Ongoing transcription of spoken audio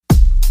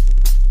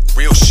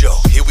Real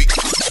show, here we go.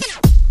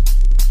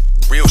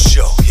 Real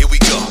show, here we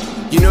go.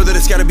 You know that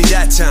it's gotta be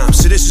that time,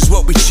 so this is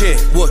what we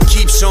chant. What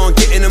keeps on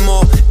getting them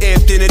all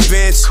amped in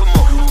advance? Come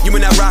on. You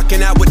and I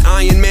rocking out with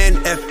Iron Man,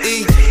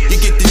 F.E. You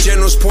get the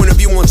general's point of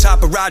view on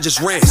top of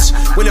Roger's rants.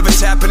 We're never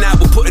tapping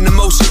out, we're putting the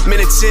most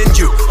minutes in.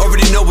 You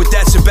already know what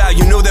that's about,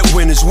 you know that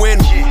winners win.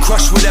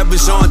 Crush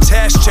whatever's on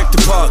task, check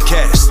the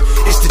podcast.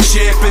 It's the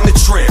champ and the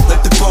tramp,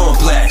 let the bomb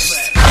blast.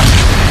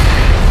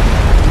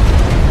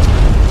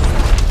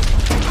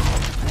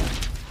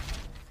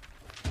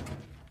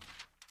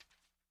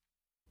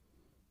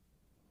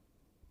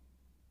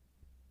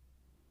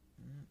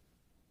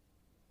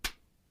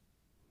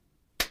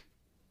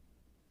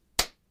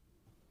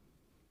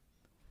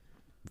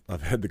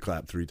 I've had to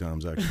clap 3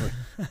 times, actually.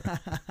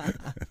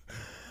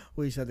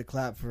 We just had to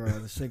clap for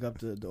to sync up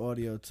the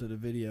audio to the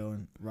video,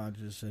 and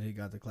Roger said he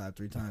got the clap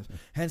 3 times.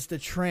 Hence the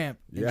tramp,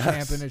 Yes.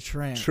 champ and the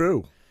tramp.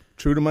 True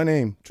to my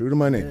name. True to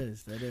my name.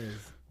 That is.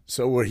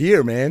 So we're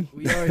here, man.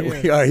 We are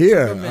here. We are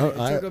here.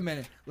 It took a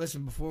minute.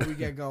 Listen, before we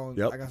get going,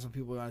 Yep. I got some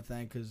people I got to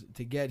thank, because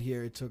to get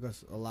here, it took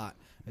us a lot.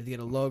 We had to get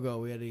a logo.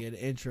 We had to get an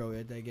intro. We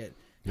had to get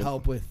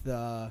help with,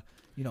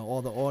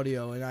 all the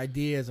audio and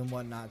ideas and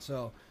whatnot.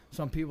 So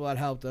some people that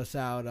helped us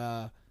out,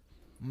 my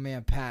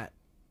man Pat,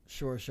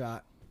 Short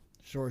Shot,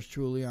 Shores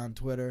Truly on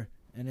Twitter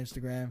and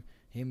Instagram.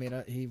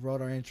 He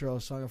wrote our intro,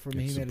 sung it for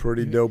me. It's He made a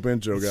pretty dope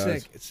intro, it's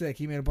guys. Sick. It's sick.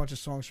 He made a bunch of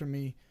songs for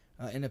me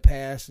in the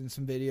past and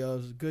some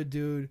videos. Good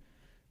dude.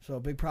 So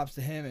big props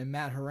to him. And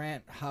Matt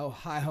Harant,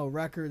 Hi-Ho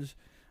Records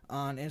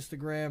on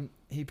Instagram.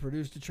 He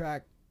produced the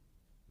track.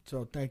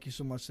 So thank you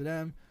so much to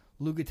them.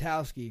 Lou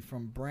Gutowski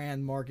from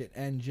Brand Market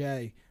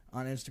NJ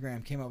on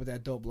Instagram came up with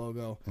that dope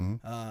logo.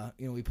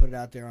 Mm-hmm. We put it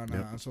out there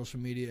on social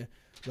media.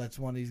 Let's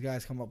one of these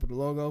guys come up with the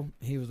logo.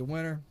 He was the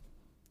winner.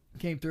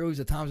 Came through. He's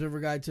a Tom's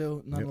River guy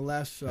too,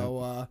 nonetheless.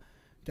 So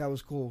that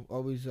was cool.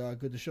 Always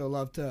good to show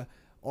love to.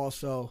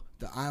 Also,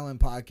 the Island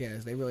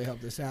Podcast. They really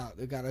helped us out.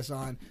 They got us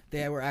on.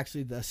 They were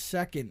actually the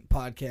second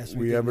podcast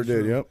we ever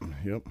did.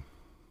 Yep.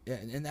 Yeah,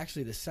 and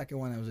actually the second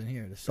one that was in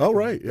here. Oh,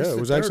 right. Yeah, it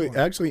was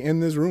actually in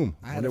this room.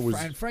 I had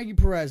and Frankie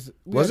Perez.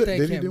 Was it?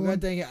 Did he do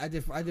one?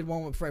 I did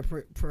one with Frank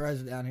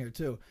Perez down here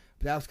too.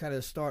 But that was kind of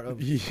the start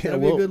of. Yeah,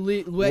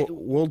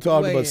 we'll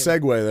talk about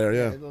segue there.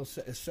 Yeah, a little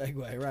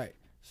segue, right?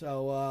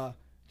 So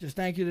just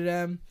thank you to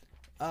them,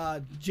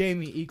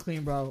 Jamie Eat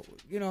Clean Bro.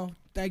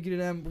 Thank you to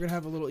them. We're gonna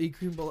have a little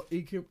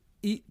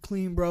Eat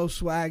Clean Bro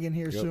swag in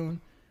here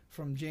soon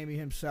from Jamie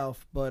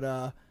himself.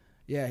 But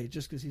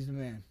just because he's the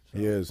man. So.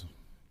 He is.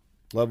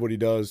 Love what he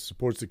does.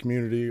 Supports the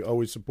community.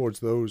 Always supports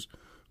those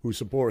who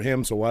support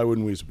him. So why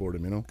wouldn't we support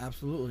him?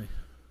 Absolutely.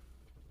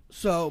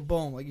 So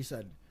boom, like you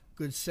said,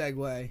 good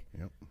segue.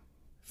 Yep.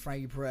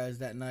 Frankie Perez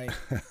that night.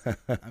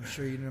 I'm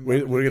sure you didn't.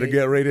 We're gonna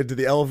get right into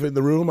the elephant in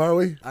the room, are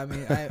we? I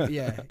mean,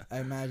 I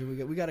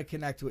imagine we got to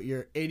connect with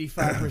your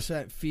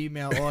 85%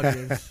 female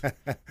audience.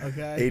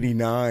 Okay.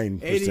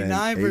 89%.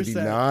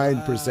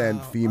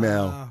 89%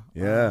 female. Wow.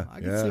 Yeah.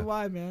 I can see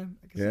why, man.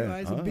 I can see why.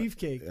 It's a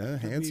beefcake. Yeah,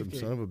 handsome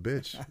son of a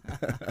bitch.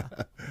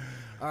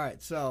 All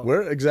right, so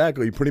we're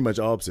exactly pretty much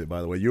opposite,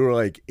 by the way. You were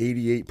like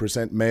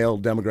 88% male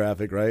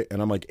demographic, right?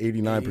 And I'm like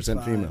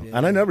 89% female. Yeah.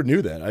 And I never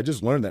knew that. I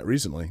just learned that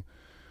recently.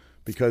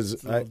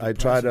 Because I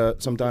try to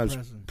sometimes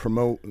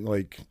promote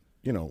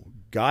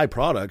guy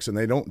products and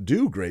they don't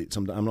do great.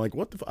 Sometimes I'm like,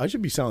 what the? I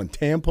should be selling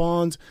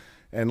tampons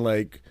and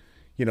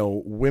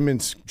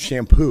women's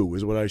shampoo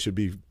is what I should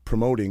be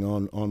promoting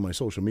on my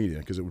social media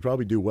because it would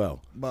probably do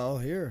well. Well,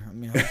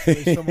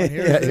 hopefully someone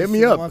here hit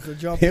me up. Wants to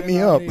jump hit me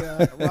up.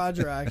 The,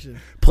 Roger action.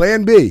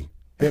 Plan B.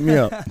 Hit me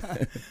up.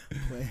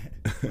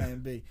 Plan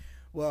B.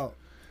 Well,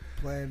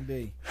 Plan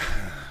B.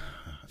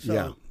 So,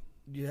 yeah.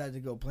 You had to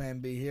go Plan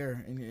B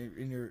here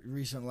in your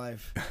recent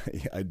life.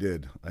 Yeah, I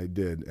did,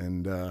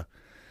 and I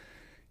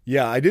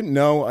didn't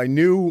know. I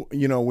knew,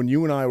 when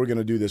you and I were going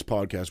to do this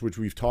podcast, which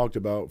we've talked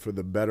about for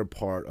the better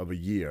part of a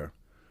year,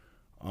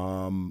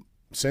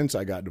 since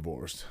I got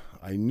divorced,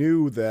 I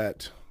knew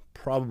that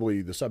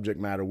probably the subject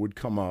matter would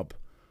come up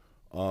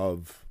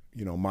of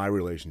my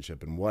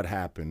relationship and what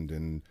happened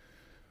and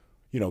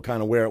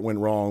kind of where it went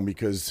wrong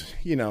because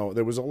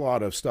there was a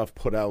lot of stuff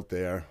put out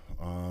there.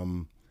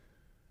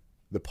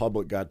 The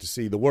public got to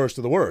see the worst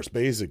of the worst,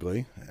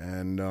 basically,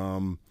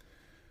 and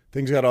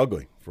things got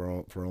ugly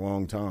for a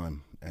long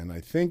time. And I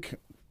think,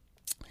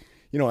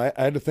 I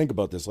had to think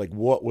about this, like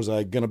what was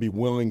I going to be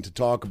willing to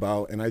talk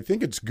about? And I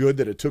think it's good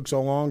that it took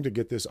so long to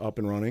get this up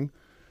and running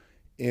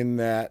in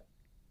that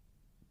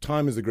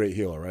time is the great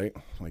healer, right?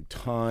 Like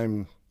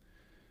time,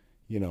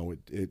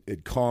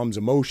 it calms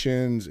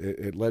emotions.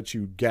 It lets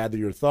you gather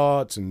your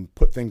thoughts and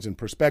put things in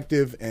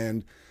perspective.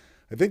 And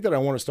I think that I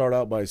want to start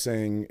out by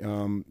saying,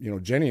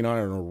 Jenny and I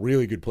are in a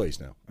really good place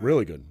now.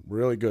 Really good.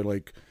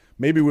 Like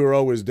maybe we were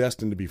always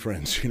destined to be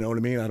friends. You know what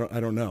I mean? I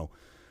don't know,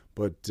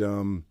 but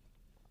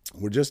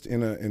we're just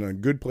in a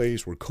good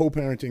place. We're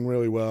co-parenting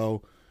really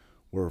well.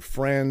 We're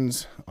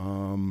friends.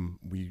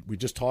 We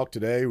just talked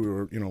today. We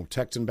were,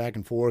 texting back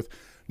and forth,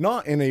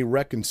 not in a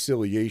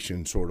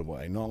reconciliation sort of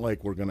way. Not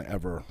like we're going to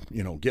ever,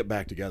 get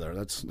back together.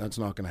 That's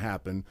not going to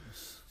happen.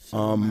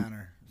 Civil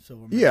manner.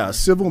 Yeah,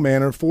 civil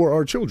manner for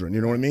our children. You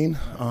know what I mean?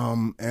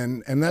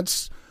 And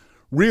that's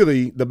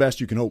really the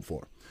best you can hope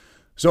for.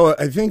 So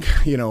I think,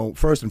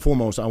 first and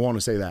foremost, I want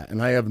to say that.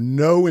 And I have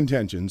no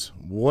intentions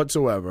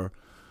whatsoever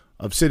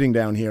of sitting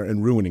down here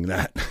and ruining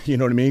that. You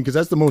know what I mean? Because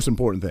that's the most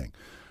important thing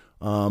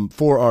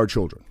for our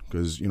children.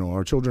 Because,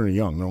 our children are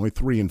young. They're only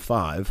 3 and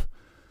 5.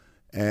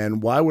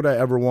 And why would I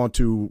ever want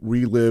to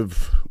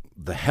relive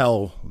the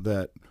hell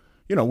that,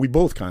 we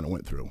both kind of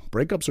went through?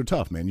 Breakups are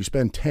tough, man. You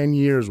spend 10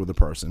 years with a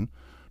person,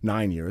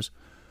 9 years.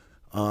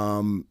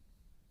 You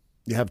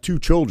have 2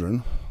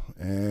 children.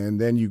 And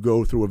then you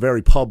go through a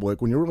very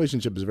public, when your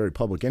relationship is very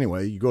public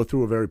anyway, you go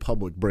through a very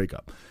public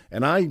breakup.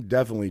 And I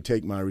definitely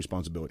take my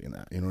responsibility in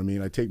that. You know what I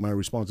mean? I take my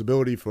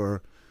responsibility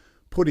for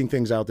putting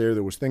things out there.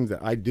 There was things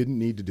that I didn't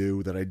need to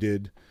do that I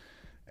did.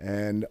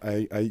 And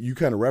you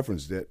kind of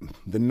referenced it.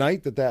 The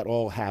night that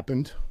all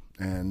happened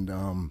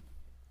and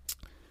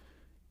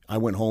I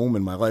went home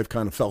and my life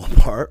kind of fell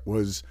apart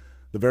was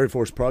the very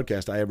first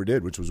podcast I ever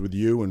did, which was with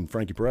you and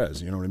Frankie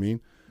Perez. You know what I mean?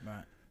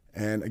 Right.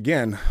 And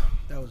again,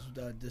 that was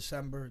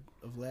December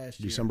of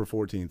last year. December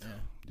 14th. Yeah.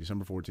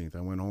 December 14th.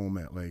 I went home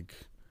at like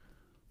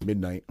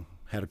midnight.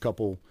 Had a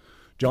couple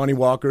Johnny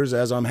Walkers,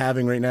 as I'm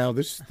having right now.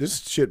 This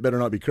shit better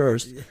not be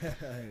cursed.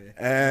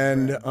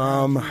 And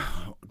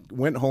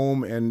went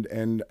home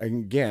and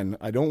again,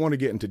 I don't want to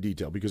get into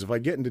detail because if I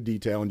get into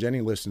detail and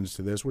Jenny listens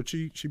to this, which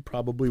she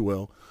probably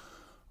will,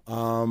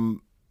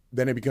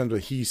 then it becomes a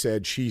he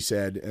said, she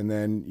said, and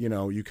then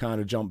you kind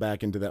of jump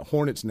back into that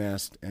hornet's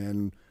nest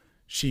and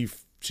she's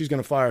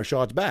going to fire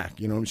shots back.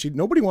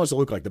 Nobody wants to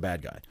look like the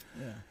bad guy.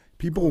 Yeah.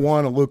 People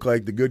want to look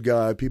like the good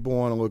guy. People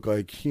want to look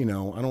like, I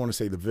don't want to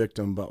say the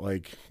victim, but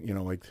like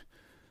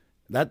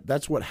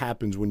that's what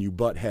happens when you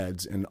butt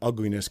heads and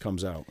ugliness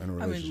comes out in a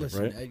relationship,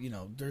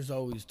 right? There's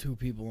always 2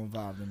 people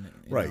involved in it.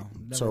 Right.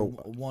 Never so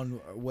one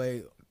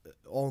way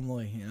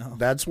only,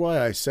 That's why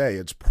I say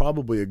it's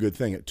probably a good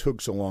thing it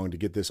took so long to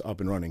get this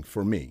up and running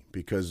for me,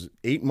 because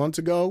 8 months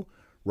ago,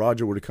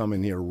 Roger would have come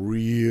in here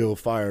real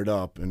fired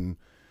up and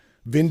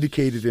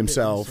vindicated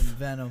himself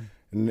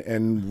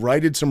and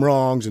righted some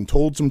wrongs and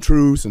told some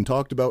truths and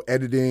talked about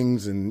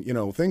editings and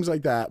things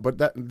like that. But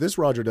this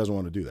Roger doesn't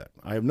want to do that.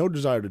 I have no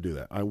desire to do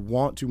that. I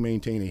want to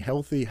maintain a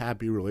healthy,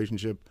 happy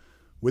relationship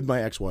with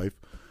my ex-wife.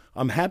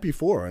 I'm happy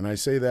for her, and I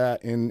say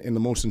that in the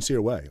most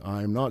sincere way.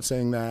 I'm not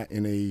saying that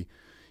in a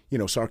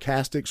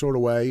sarcastic sort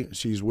of way.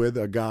 She's with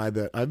a guy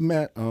that I've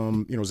met,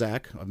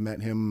 Zach. I've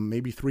met him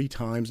maybe 3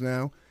 times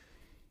now.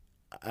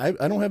 I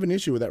don't have an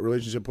issue with that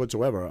relationship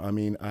whatsoever. I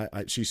mean,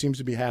 she seems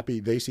to be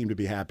happy. They seem to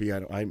be happy.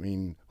 I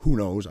mean, who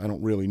knows? I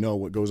don't really know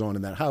what goes on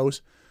in that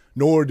house,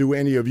 nor do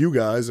any of you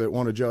guys that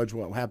want to judge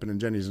what happened in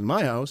Jenny's in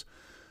my house.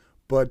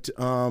 But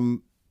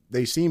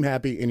they seem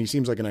happy, and he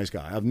seems like a nice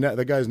guy.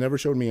 That guy's never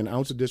showed me an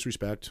ounce of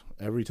disrespect.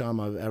 Every time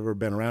I've ever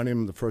been around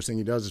him, the first thing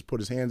he does is put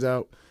his hands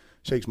out,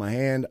 shakes my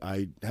hand.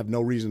 I have no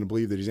reason to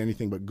believe that he's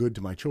anything but good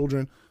to my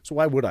children. So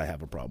why would I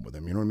have a problem with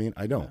him? You know what I mean?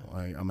 I don't.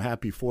 I'm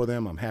happy for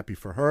them. I'm happy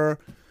for her.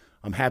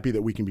 I'm happy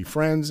that we can be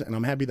friends, and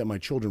I'm happy that my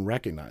children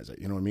recognize it.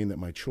 You know what I mean? That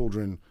my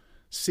children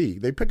see.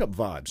 They pick up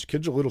vibes.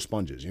 Kids are little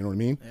sponges. You know what I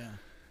mean? Yeah.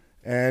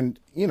 And,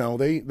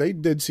 they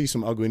did see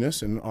some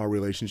ugliness in our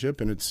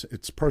relationship, and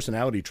it's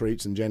personality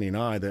traits in Jenny and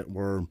I that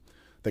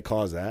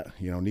caused that.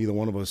 Neither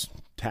one of us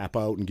tap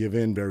out and give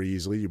in very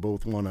easily. You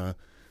both want to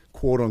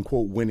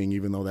quote-unquote winning,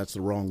 even though that's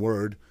the wrong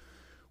word,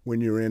 when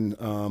you're in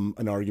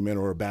an argument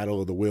or a battle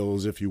of the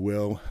wills, if you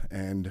will.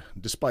 And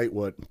despite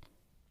what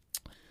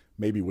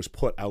maybe was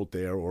put out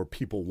there or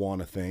people want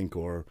to think,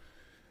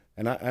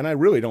 and I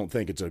really don't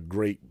think it's a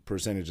great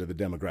percentage of the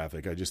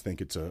demographic. I just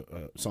think it's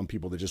some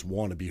people that just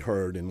want to be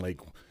heard and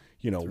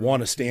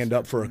want to stand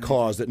up for a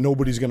cause that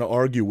nobody's going to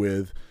argue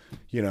with,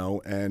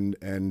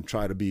 and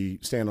try to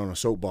stand on a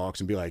soapbox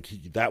and be like,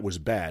 that was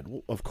bad.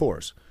 Well, of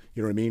course,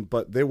 you know what I mean?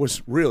 But there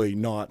was really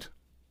not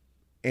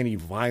any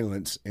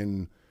violence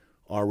in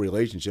our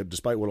relationship,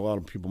 despite what a lot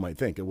of people might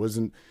think. It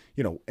wasn't,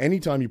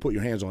 anytime you put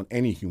your hands on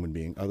any human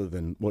being other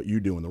than what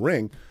you do in the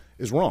ring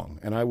is wrong.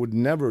 And I would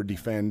never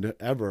defend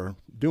ever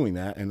doing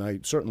that. And I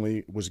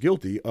certainly was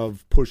guilty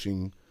of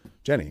pushing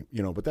Jenny,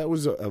 but that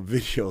was a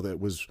video that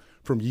was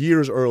from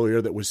years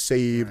earlier that was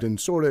saved. Right.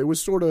 And it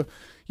was sort of,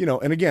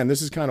 and again,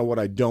 this is kind of what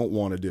I don't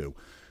want to do.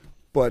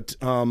 But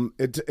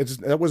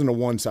that wasn't a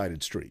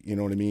one-sided street. You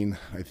know what I mean?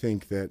 I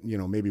think that,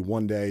 maybe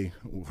one day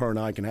her and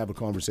I can have a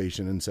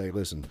conversation and say,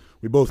 listen,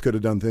 we both could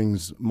have done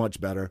things much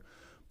better,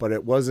 but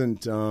it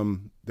wasn't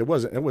it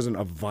wasn't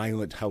a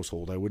violent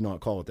household. I would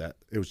not call it that.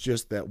 It was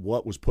just that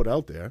what was put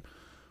out there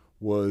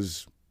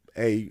was,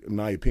 A, in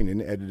my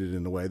opinion, edited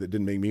in a way that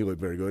didn't make me look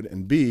very good,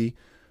 and B,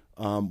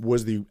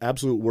 was the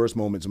absolute worst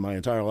moments in my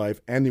entire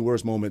life and the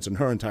worst moments in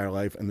her entire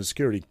life, and the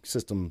security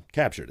system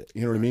captured it.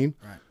 You know what I mean?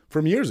 Right.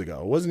 From years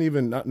ago. It wasn't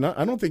even,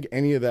 I don't think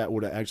any of that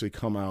would have actually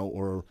come out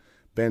or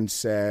been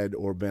said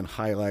or been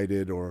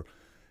highlighted, or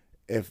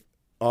if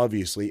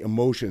obviously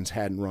emotions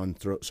hadn't run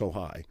so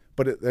high.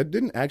 But it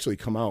didn't actually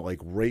come out like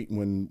right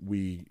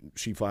when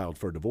she filed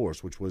for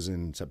divorce, which was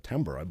in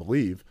September, I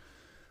believe,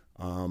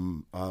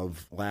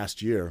 of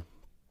last year.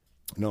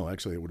 No,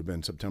 actually, it would have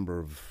been September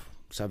of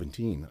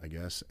 17, I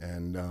guess.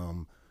 And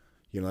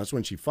that's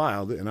when she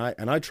filed, and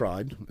I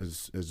tried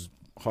as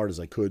hard as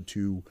I could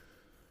to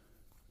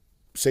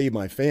save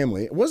my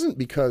family. It wasn't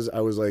because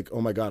I was like,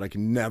 oh my God, I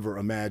can never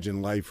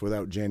imagine life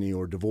without Jenny,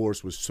 or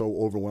divorce was so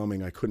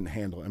overwhelming I couldn't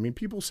handle it. I mean,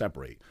 people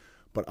separate.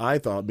 But I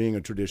thought, being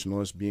a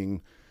traditionalist,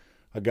 being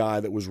a guy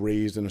that was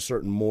raised in a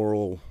certain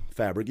moral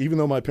fabric, even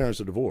though my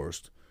parents are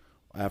divorced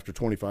after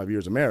 25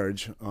 years of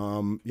marriage,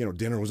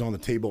 dinner was on the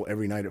table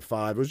every night at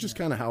 5. It was just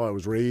kind of how I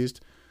was raised.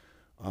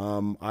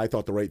 I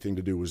thought the right thing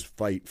to do was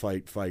fight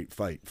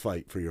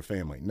for your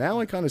family. Now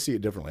I kind of see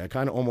it differently. I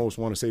kind of almost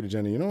want to say to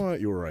Jenny, you know what,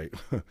 you were right.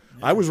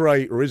 I was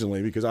right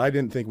originally because I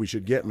didn't think we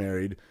should get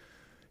married.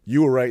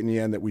 You were right in the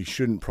end that we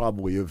shouldn't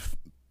probably have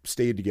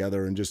stayed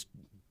together and just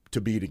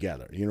to be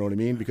together. You know what I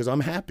mean? Because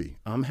I'm happy.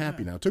 I'm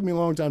happy now. It took me a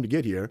long time to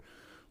get here,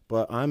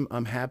 but I'm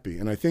happy,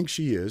 and I think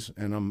she is,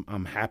 and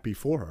I'm happy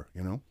for her.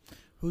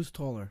 Who's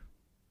taller?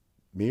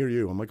 Me or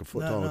you? I'm like a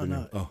foot taller than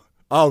you. No.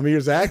 Oh, me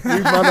or Zach? You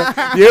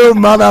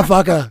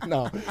motherfucker.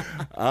 No.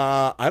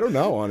 I don't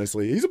know,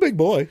 honestly. He's a big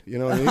boy. You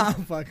know what I mean?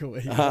 I'm fucking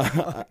with you.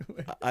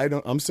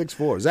 I'm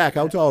 6'4". Zach,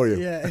 how tall are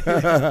you?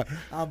 Yeah.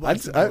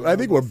 I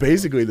think we're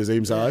basically the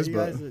same size,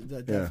 but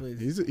definitely.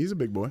 He's a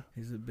big boy.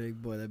 He's a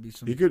big boy. That'd be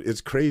some.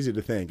 It's crazy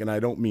to think, and I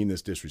don't mean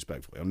this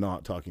disrespectfully. I'm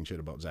not talking shit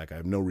about Zach. I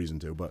have no reason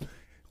to, but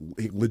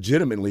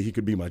legitimately, he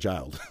could be my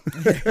child.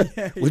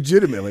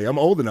 Legitimately. I'm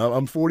old enough.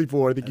 I'm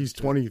 44. I think he's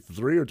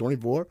 23 or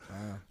 24.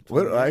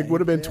 I would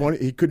have been 20.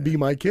 He could be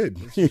my kid.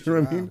 You know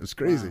what I mean? It's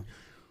crazy. Wow.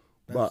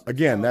 But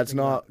again, that's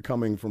not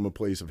coming from a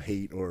place of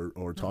hate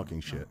or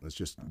talking shit. It's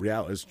just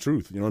reality. It's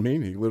truth. You know what I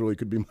mean? He literally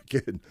could be my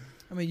kid.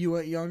 I mean, you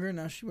went younger.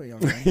 Now she went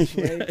younger. That's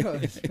the way it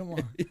goes. Come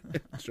on.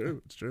 It's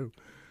true. It's true.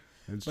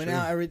 But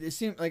now it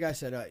seems like I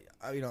said,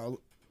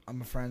 I'm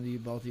a friend of you,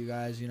 both of you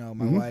guys.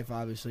 My wife,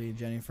 obviously,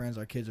 Jenny, friends.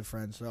 Our kids are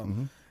friends. So,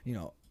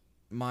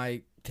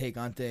 my take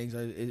on things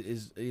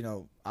is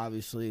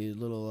obviously a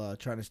little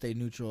trying to stay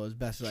neutral as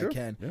best as I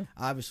can. Yeah.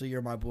 Obviously,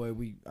 you're my boy.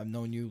 I've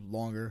known you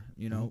longer.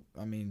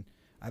 I mean,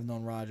 I've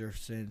known Roger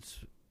since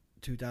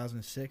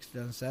 2006,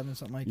 2007,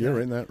 something like that. Yeah,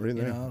 right in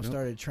there.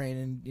 Started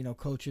training,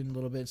 coaching a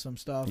little bit, some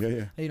stuff.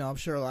 Yeah. I'm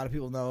sure a lot of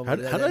people know. How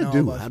did I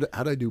do? How did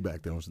I do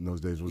back then in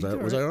those days? Was I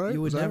all right?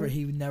 You would never.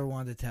 He would never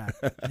want to tap.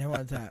 Never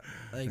want to tap.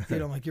 Like,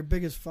 dude, I'm like, you're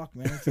big as fuck,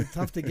 man. It's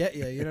tough to get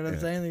you. You know what I'm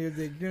saying?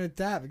 You're gonna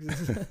tap.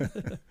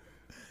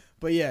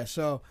 But yeah,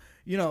 so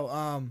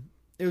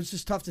it was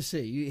just tough to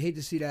see. You hate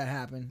to see that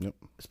happen,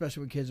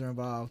 especially when kids are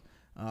involved.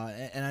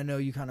 And I know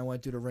you kind of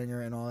went through the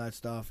ringer and all that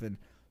stuff, and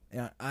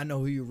I know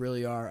who you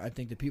really are. I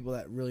think the people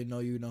that really know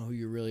who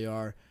you really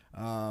are.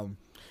 And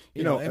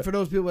for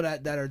those people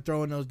that are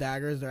throwing those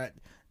daggers,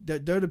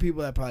 they're the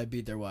people that probably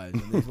beat their wives.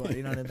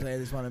 You know what I'm saying? They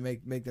just want to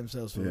make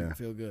themselves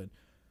feel good.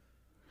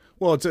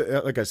 Well, it's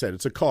like I said,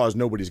 it's a cause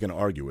nobody's going to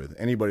argue with.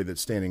 Anybody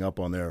that's standing up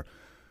on their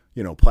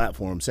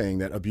platform saying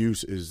that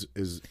abuse is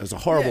a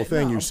horrible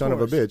thing, you son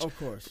of a bitch. Of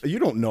course. You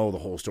don't know the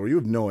whole story. You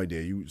have no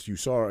idea. You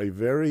saw a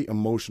very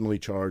emotionally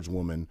charged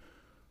woman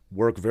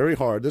work very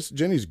hard.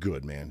 Jenny's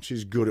good, man.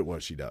 She's good at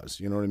what she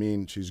does. You know what I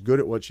mean? She's good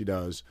at what she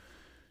does.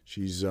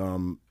 She's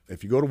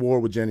if you go to war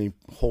with Jenny,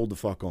 hold the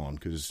fuck on,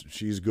 because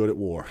she's good at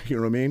war. You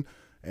know what I mean?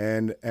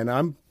 And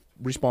I'm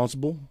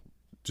responsible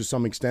to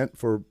some extent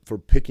for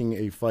picking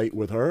a fight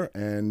with her.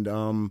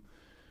 And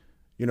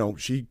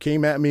she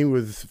came at me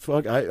with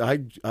fuck. I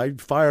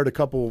fired a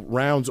couple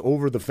rounds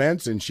over the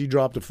fence, and she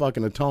dropped a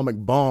fucking atomic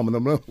bomb in the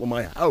middle of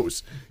my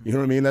house. You know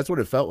what I mean? That's what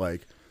it felt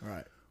like.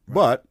 Right.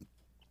 But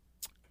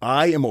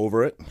I am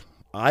over it.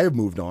 I have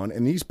moved on.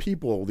 And these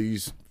people,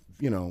 these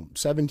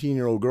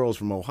 17-year-old girls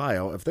from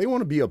Ohio, if they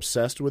want to be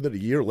obsessed with it a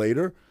year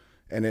later,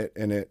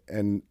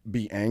 and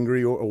be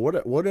angry or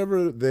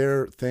whatever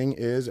their thing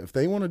is, if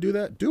they want to do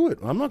that, do it.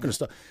 I'm not going to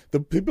stop. The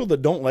people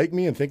that don't like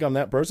me and think I'm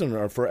that person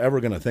are forever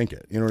going to think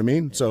it. You know what I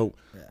mean? Yeah. So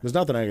there's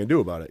nothing I can do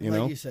about it.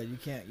 Like you said,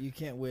 you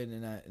can't win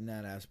in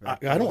that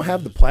aspect. I don't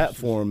have the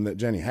platform that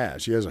Jenny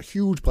has. She has a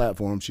huge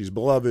platform. She's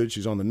beloved.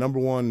 She's on the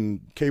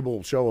 #1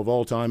 cable show of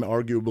all time,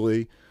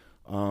 arguably.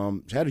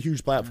 She had a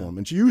huge platform,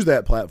 and she used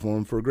that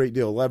platform for a great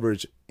deal of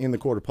leverage in the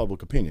court of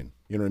public opinion.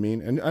 You know what I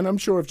mean? And I'm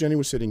sure if Jenny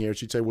was sitting here,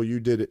 she'd say, well, you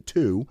did it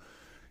too.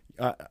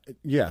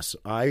 Yes,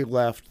 I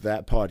left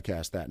that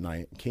podcast that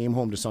night, came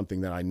home to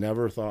something that I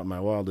never thought in my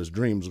wildest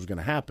dreams was going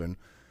to happen.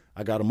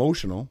 I got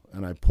emotional,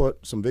 and I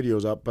put some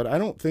videos up, but I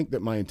don't think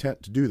that my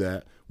intent to do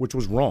that, which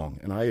was wrong,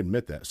 and I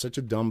admit that. Such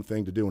a dumb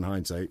thing to do in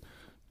hindsight.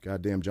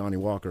 Goddamn Johnny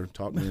Walker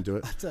talked me into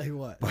it. I'll tell you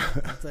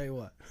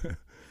what.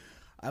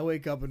 I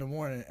wake up in the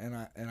morning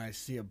and I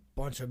see a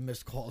bunch of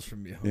missed calls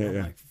from you.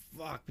 I'm like,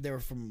 fuck. They were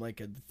from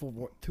like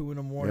 2 in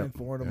the morning,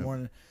 4 in the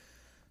morning.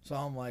 So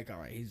I'm like, all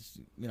right, he's,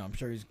 I'm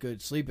sure he's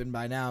good sleeping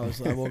by now.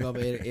 So I woke up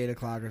at 8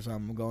 o'clock or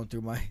something. I'm going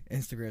through my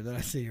Instagram. Then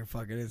I see your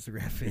fucking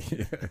Instagram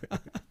feed.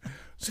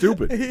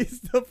 Stupid.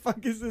 The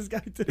fuck is this guy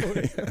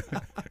doing?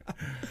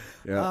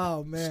 Yeah.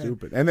 Oh man,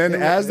 Stupid. And then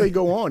as they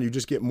go on, you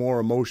just get more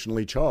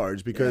emotionally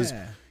charged because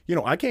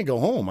I can't go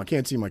home. I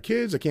can't see my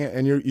kids. I can't,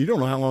 and you don't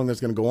know how long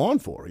that's going to go on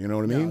for. You know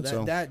what I mean?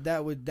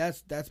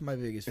 That's my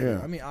biggest fear.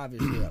 Yeah. I mean,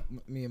 obviously,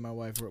 me and my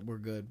wife we're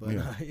good, but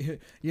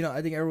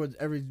I think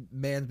every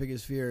man's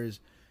biggest fear is.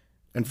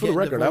 And for the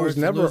record, I was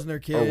never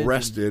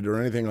arrested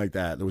or anything like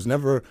that. There was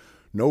never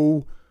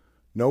no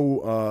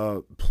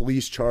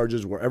police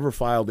charges were ever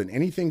filed in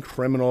anything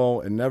criminal,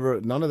 and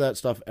none of that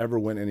stuff ever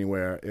went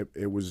anywhere.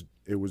 It was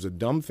a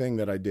dumb thing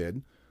that I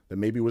did that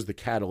maybe was the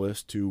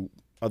catalyst to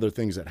other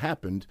things that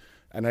happened,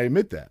 and I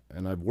admit that.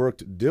 And I've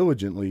worked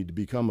diligently to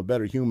become a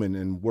better human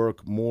and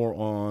work more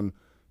on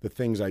the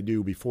things I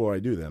do before I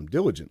do them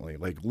diligently.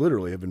 Like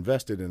literally, I've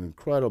invested an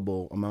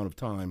incredible amount of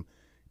time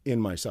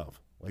in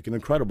myself. Like an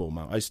incredible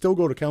amount. I still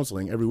go to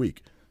counseling every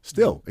week.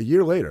 Still, a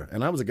year later.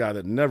 And I was a guy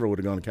that never would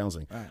have gone to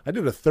counseling. Right. I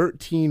did a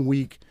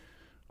 13-week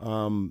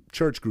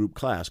church group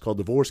class called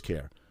Divorce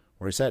Care,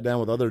 where I sat down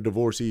with other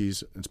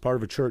divorcees as part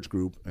of a church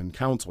group and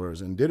counselors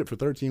and did it for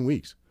 13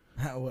 weeks.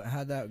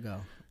 How'd that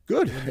go?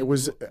 Good. How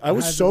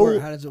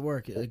does it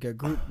work? Like a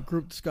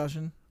group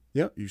discussion?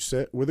 Yeah, you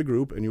sit with a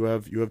group and you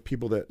have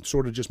people that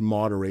sort of just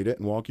moderate it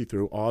and walk you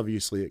through.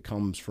 Obviously, it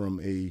comes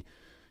from a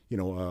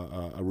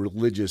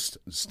religious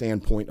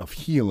standpoint of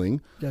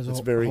healing. It's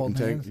very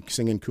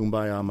singing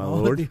 "Kumbaya, my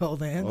Lord." The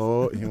hold hands.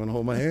 Oh, you want to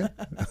hold my hand?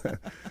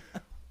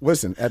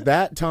 Listen, at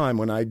that time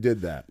when I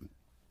did that,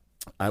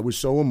 I was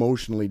so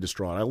emotionally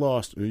distraught. I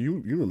lost.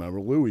 You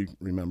remember? Louis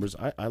remembers.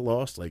 I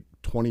lost like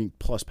 20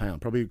 plus pounds,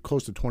 probably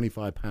close to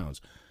 25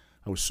 pounds.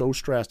 I was so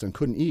stressed and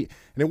couldn't eat,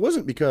 and it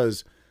wasn't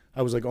because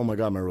I was like, "Oh my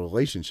God, my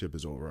relationship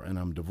is over and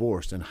I'm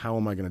divorced, and how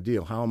am I going to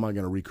deal? How am I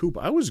going to recoup?"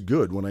 I was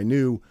good when I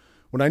knew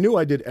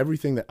I did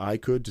everything that I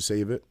could to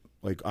save it.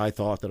 Like I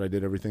thought that I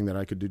did everything that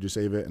I could do to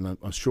save it, and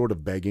I'm short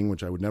of begging,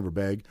 which I would never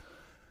beg.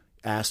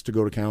 Asked to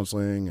go to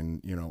counseling,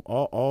 and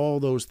all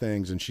those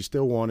things, and she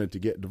still wanted to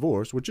get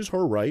divorced, which is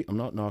her right. I'm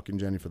not knocking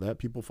Jenny for that.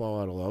 People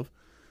fall out of love.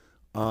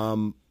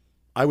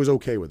 I was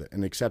okay with it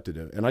and accepted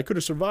it, and I could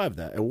have survived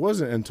that. It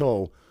wasn't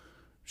until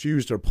she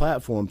used her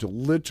platform to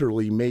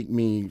literally make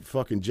me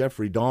fucking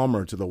Jeffrey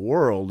Dahmer to the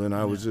world, and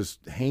I was this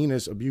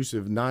heinous,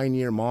 abusive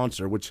 9-year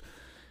monster, which,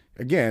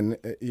 again,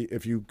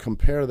 if you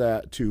compare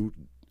that to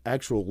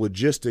actual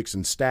logistics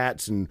and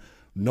stats and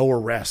no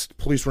arrest,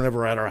 police were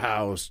never at our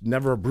house,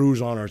 never a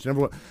bruise on her,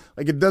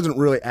 it doesn't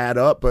really add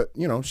up. But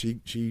she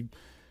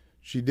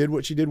did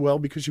what she did well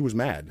because she was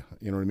mad.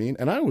 You know what I mean?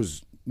 And I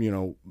was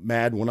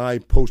mad when I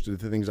posted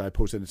the things I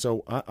posted.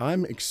 So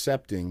I'm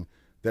accepting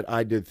that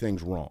I did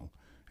things wrong.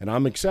 And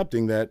I'm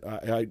accepting that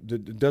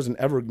it doesn't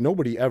ever,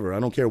 nobody ever, I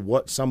don't care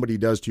what somebody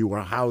does to you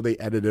or how they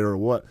edit it or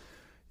what,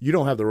 you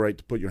don't have the right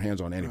to put your hands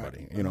on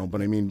anybody,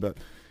 But I mean, there's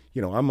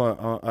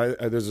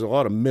a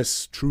lot of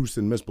mistruths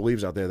and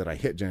misbeliefs out there that I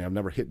hit Jenny. I've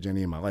never hit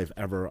Jenny in my life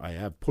ever. I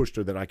have pushed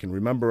her that I can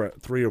remember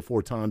 3 or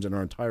 4 times in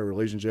our entire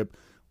relationship,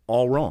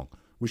 all wrong.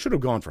 We should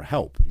have gone for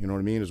help, you know what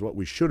I mean, is what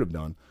we should have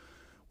done.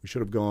 We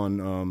should have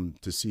gone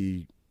to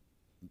see,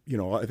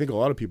 I think a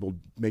lot of people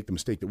make the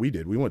mistake that we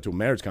did. We went to a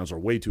marriage counselor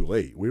way too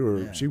late.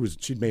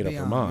 She'd made up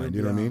her mind,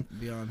 you know what I mean?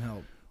 Beyond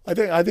help.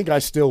 I think I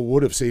still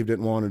would have saved it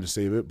and wanted to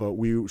save it, but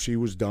she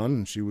was done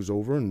and she was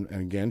over, and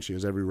again, she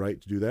has every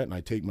right to do that, and I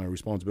take my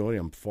responsibility.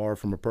 I'm far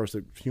from a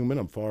perfect human.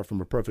 I'm far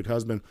from a perfect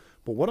husband,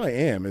 but what I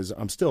am is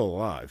I'm still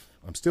alive.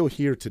 I'm still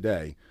here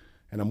today,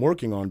 and I'm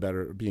working on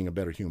being a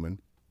better human,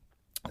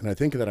 and I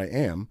think that I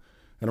am,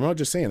 and I'm not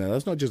just saying that.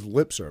 That's not just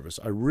lip service.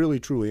 I really,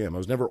 truly am. I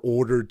was never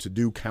ordered to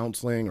do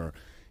counseling or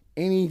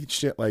any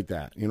shit like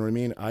that. You know what I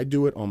mean? I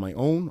do it on my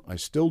own. I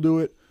still do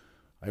it.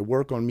 I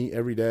work on me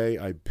every day.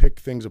 I pick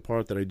things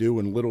apart that I do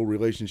in little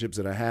relationships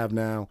that I have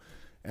now,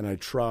 and I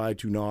try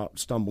to not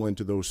stumble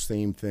into those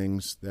same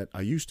things that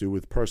I used to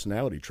with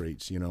personality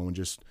traits, and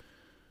just,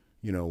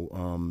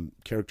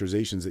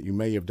 characterizations that you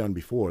may have done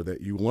before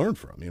that you learn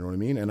from, you know what I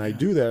mean? And I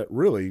do that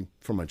really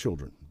for my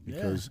children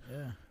because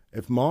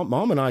if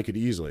mom and I could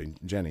easily,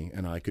 Jenny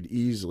and I could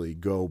easily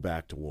go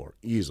back to war,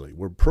 easily.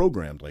 We're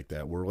programmed like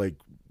that. We're like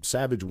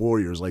savage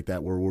warriors like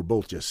that where we're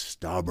both just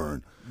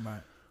stubborn.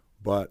 Right.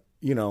 But,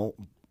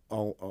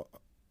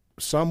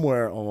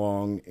 somewhere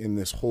along in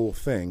this whole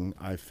thing,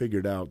 I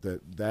figured out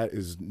that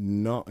is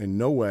not in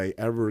no way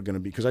ever going to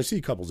be, because I see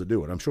couples that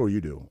do it. I'm sure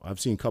you do. I've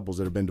seen couples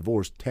that have been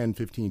divorced 10,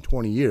 15,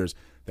 20 years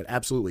that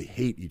absolutely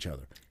hate each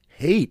other.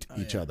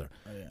 Each other.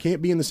 Oh, yeah.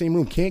 Can't be in the same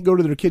room. Can't go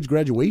to their kids'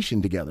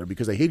 graduation together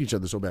because they hate each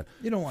other so bad.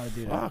 You don't want to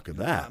do that. Fuck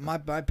that. My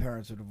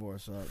parents are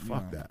divorced. So,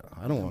 fuck that.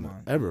 I don't want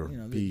to ever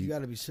be. You got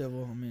to be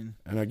civil. I mean,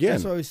 and again,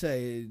 that's what we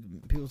say.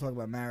 People talk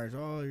about marriage.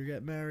 Oh, you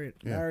get married.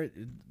 Yeah. Married.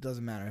 It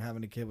doesn't matter.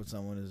 Having a kid with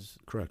someone is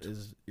correct.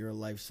 Is your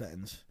life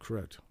sentence.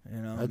 Correct.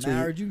 That's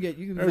marriage. You can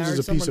be married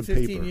to someone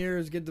 15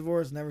 years, get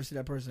divorced, never see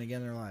that person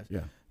again in their lives.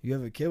 Yeah. You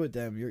have a kid with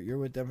them. You're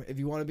with them. If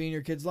you want to be in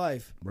your kid's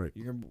life, right?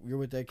 You're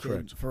with that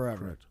kid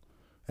forever. Correct.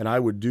 And I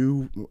would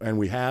do, and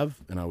we have,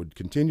 and I would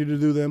continue to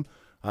do them.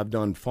 I've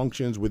done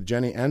functions with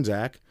Jenny and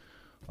Zach.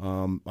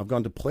 I've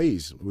gone to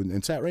plays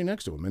and sat right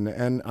next to him,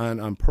 and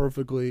I'm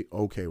perfectly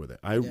okay with it.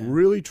 I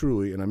really,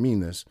 truly, and I mean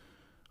this,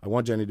 I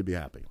want Jenny to be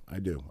happy. I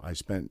do. I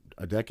spent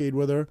a decade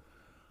with her.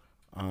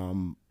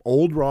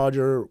 Old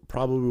Roger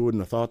probably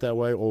wouldn't have thought that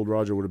way. Old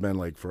Roger would have been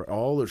like, for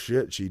all the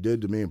shit she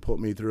did to me and put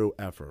me through,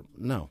 effort.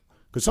 No,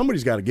 because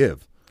somebody's got to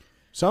give.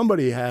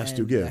 Somebody has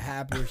to give. The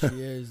happier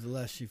she is, the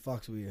less she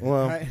fucks with you.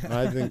 Well,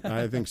 right?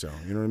 I think so.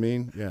 You know what I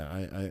mean?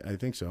 Yeah, I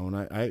think so.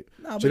 And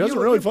No, she doesn't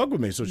really fuck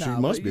with me, so she No,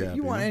 must but be you, happy.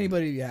 You want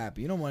anybody to be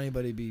happy. You don't want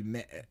anybody to be,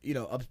 not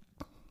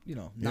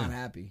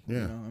happy. Yeah.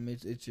 You know, I mean,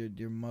 it's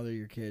your mother,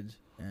 your kids.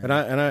 And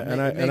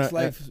I makes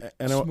life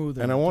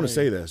smoother. And I want to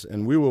say this,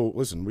 and we will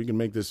listen. We can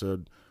make this a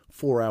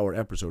 4-hour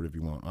episode if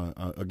you want.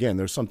 Again,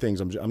 there's some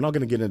things I'm not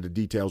going to get into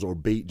details or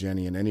bait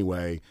Jenny in any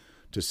way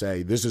to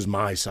say this is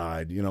my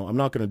side. You know, I'm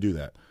not going to do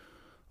that.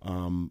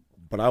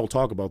 But I will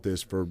talk about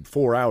this for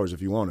 4 hours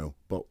if you want to.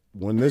 But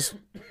when this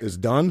is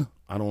done,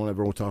 I don't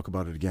ever want to talk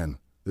about it again.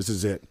 This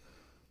is it.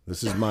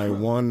 This is my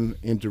one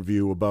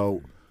interview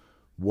about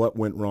what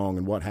went wrong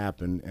and what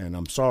happened. And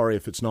I'm sorry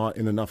if it's not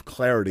in enough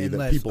clarity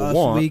that people Us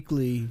want.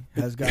 Weekly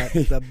has got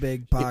the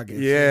big pockets.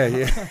 Yeah.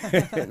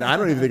 No, I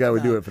don't even think I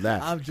would do it for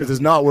that because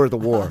it's not worth a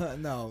war.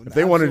 No, if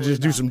they want to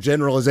just do some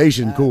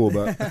generalization, cool.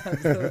 But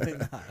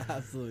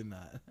absolutely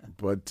not.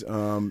 But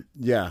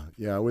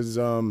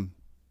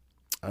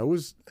I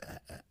was,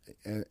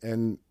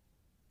 and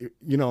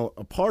you know,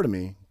 a part of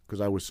me, because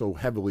I was so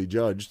heavily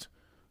judged,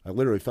 I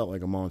literally felt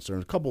like a monster.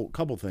 And a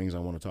couple things I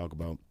want to talk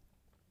about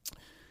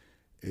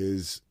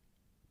is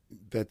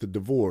that the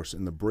divorce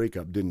and the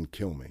breakup didn't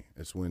kill me.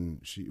 It's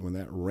when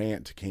that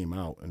rant came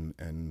out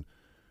and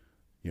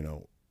you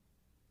know,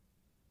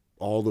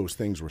 all those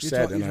things were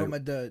said. You're talking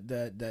about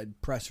that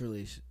press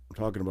release. I'm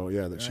talking about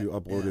that she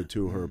uploaded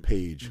to her Mm-hmm.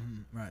 page.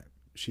 Mm-hmm. Right.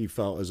 She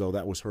felt as though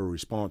that was her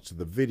response to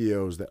the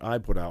videos that I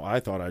put out. I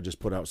thought I just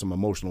put out some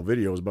emotional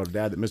videos about a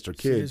dad that missed her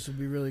See, kids. this would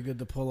be really good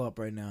to pull up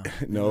right now.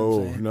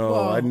 No,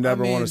 Well, I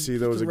never want to see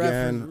those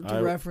again. I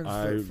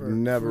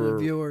never the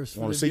viewers,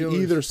 want to see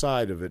either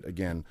side of it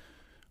again.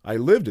 I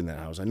lived in that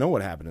house. I know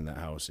what happened in that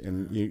house.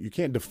 And you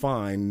can't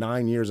define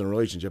 9 years in a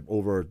relationship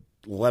over an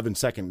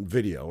 11-second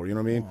video, or you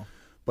know what I mean? Oh.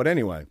 But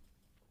anyway,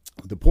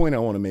 the point I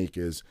want to make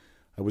is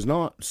I was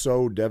not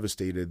so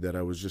devastated that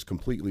I was just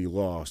completely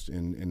lost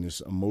in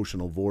this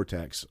emotional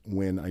vortex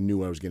when I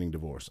knew I was getting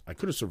divorced. I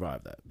could have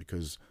survived that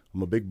because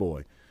I'm a big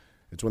boy.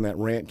 It's when that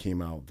rant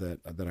came out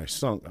that I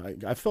sunk.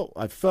 I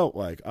feel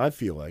like,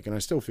 and I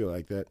still feel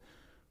like that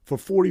for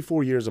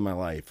 44 years of my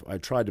life, I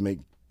tried to make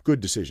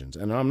good decisions.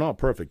 And I'm not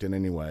perfect in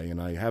any way,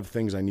 and I have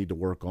things I need to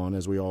work on,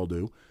 as we all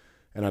do,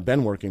 and I've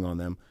been working on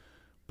them.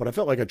 But I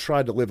felt like I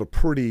tried to live a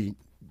pretty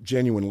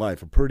genuine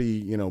life,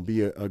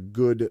 be a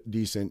good,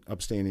 decent,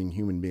 upstanding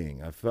human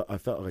being. I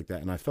felt like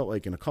that, and I felt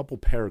like in a couple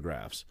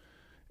paragraphs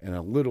and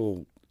a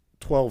little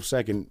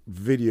 12-second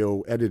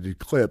video edited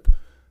clip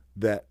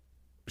that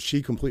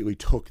she completely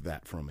took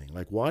that from me.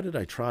 Like, why did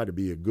I try to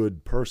be a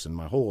good person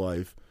my whole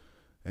life,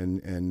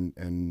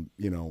 and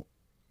you know,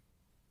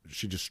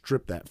 she just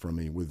stripped that from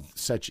me with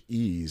such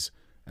ease,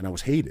 and I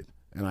was hated,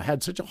 and I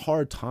had such a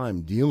hard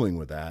time dealing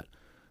with that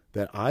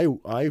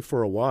I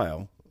for a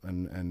while.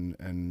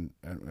 And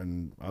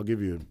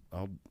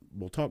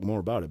we'll talk more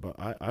about it, but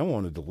I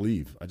wanted to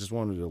leave. I just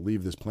wanted to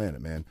leave this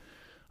planet, man.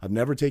 I've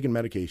never taken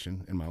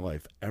medication in my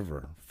life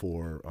ever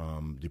for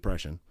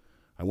depression.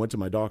 I went to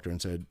my doctor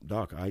and said,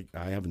 Doc, I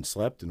haven't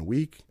slept in a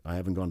week. I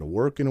haven't gone to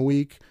work in a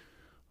week.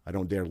 I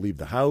don't dare leave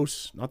the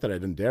house. Not that I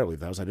didn't dare leave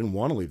the house. I didn't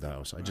want to leave the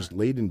house. I just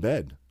laid in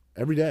bed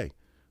every day.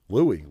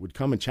 Louie would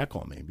come and check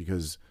on me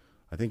because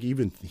I think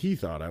even he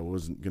thought I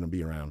wasn't going to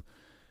be around.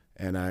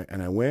 And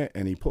I went,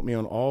 and he put me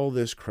on all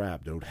this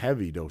crap, dude,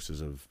 heavy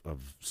doses of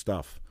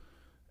stuff.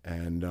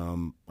 And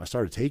I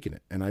started taking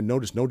it, and I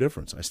noticed no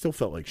difference. I still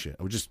felt like shit.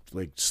 I would just,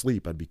 like,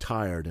 sleep. I'd be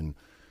tired, and,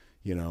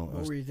 you know.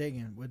 What were you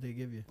taking? What did they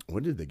give you?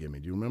 What did they give me?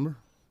 Do you remember?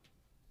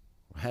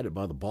 I had it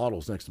by the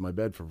bottles next to my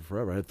bed for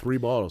forever. I had 3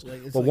 bottles.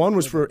 One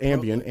was for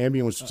Ambien.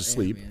 Ambien was to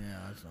sleep. Ambien, yeah,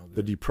 that's not good.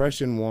 The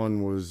depression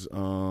one was...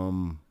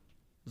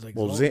 Like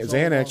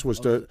Xanax was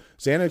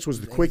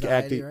the quick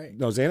acting. Right?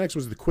 No, Xanax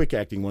was the quick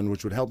acting one,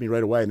 which would help me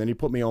right away. And then he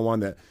put me on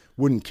one that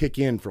wouldn't kick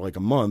in for like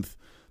a month.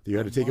 You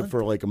had to take it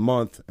for like a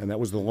month, and that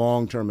was the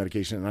long-term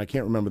medication. And I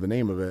can't remember the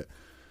name of it,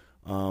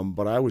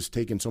 but I was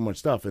taking so much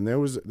stuff, and there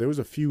was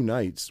a few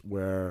nights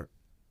where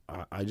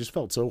I just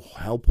felt so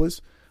helpless.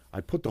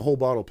 I put the whole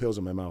bottle of pills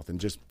in my mouth and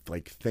just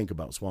like think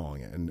about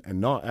swallowing it, and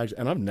not actually.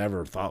 And I've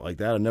never thought like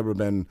that. I've never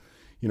been,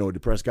 a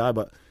depressed guy,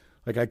 but.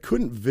 Like, I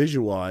couldn't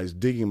visualize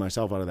digging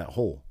myself out of that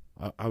hole.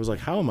 I was like,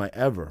 how am I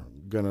ever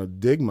going to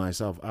dig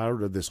myself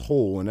out of this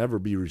hole and ever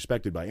be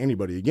respected by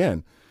anybody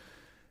again?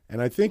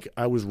 And I think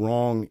I was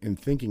wrong in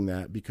thinking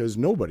that because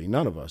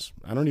none of us,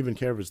 I don't even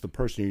care if it's the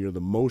person you're the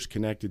most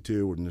connected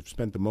to and have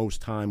spent the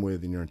most time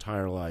with in your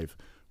entire life,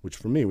 which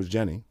for me was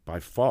Jenny,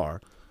 by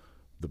far.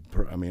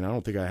 I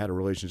don't think I had a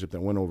relationship that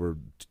went over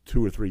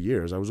 2 or 3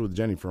 years. I was with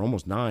Jenny for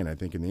almost 9, I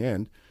think, in the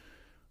end.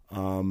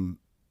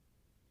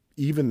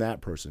 Even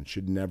that person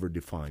should never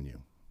define you,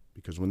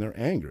 because when they're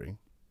angry,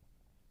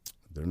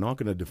 they're not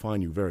going to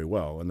define you very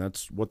well. And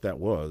that's what that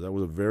was. That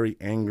was a very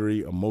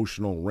angry,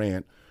 emotional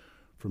rant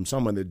from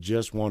someone that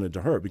just wanted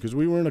to hurt, because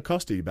we were in a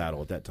custody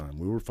battle at that time.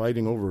 We were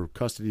fighting over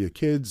custody of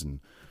kids and,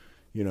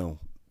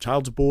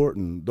 child support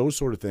and those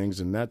sort of things.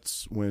 And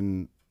that's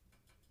when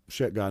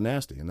shit got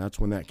nasty. And that's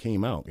when that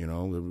came out.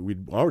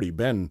 We'd already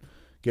been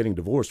getting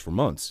divorced for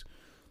months.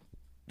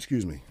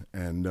 Excuse me.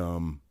 And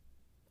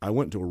I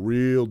went to a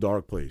real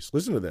dark place.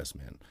 Listen to this,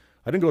 man.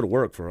 I didn't go to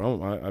work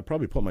I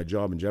probably put my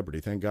job in jeopardy.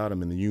 Thank God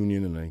I'm in the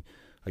union and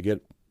I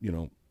get,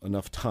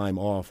 enough time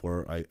off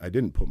where I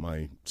didn't put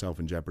myself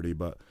in jeopardy.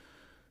 But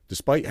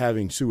despite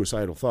having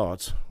suicidal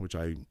thoughts, which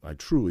I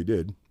truly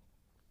did,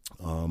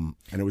 and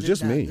it was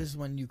just me. This is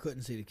when you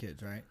couldn't see the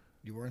kids, right?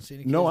 You weren't seeing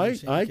the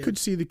kids? No, I could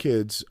see the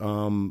kids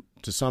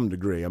to some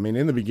degree. I mean,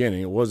 in the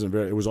beginning, it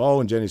was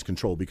all in Jenny's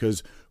control,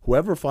 because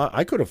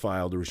I could have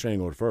filed a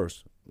restraining order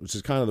first, which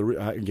is kind of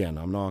again,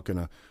 I'm not going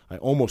to, I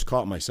almost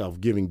caught myself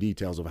giving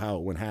details of how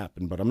it would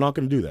happen, but I'm not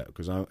going to do that,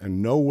 because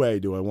in no way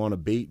do I want to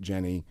bait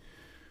Jenny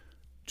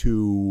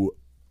to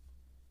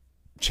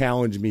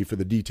challenge me for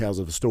the details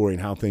of the story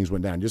and how things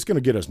went down. Just going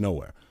to get us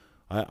nowhere.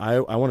 I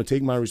want to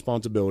take my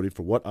responsibility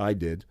for what I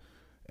did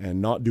and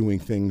not doing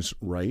things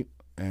right.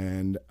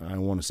 And I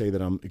want to say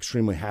that I'm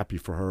extremely happy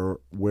for her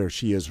where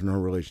she is in her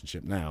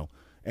relationship now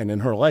and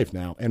in her life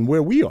now, and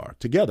where we are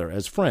together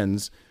as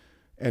friends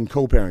and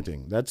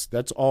co-parenting.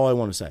 That's all I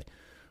want to say.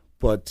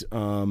 But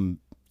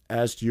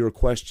as to your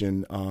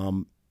question,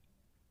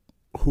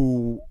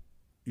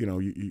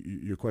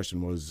 your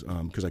question was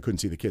because I couldn't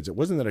see the kids. It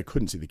wasn't that I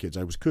couldn't see the kids.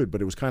 I could,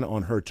 but it was kind of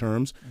on her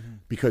terms,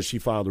 because she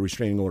filed a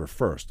restraining order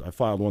first. I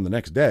filed one the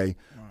next day,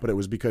 but it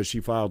was because she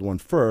filed one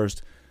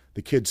first.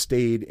 The kids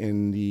stayed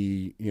in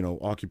the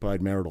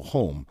occupied marital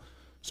home.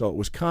 So it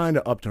was kind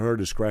of up to her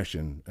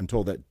discretion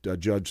until that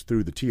judge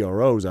threw the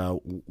TROs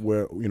out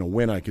where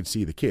when I could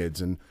see the kids.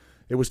 And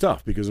it was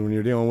tough, because when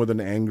you're dealing with an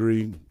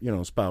angry,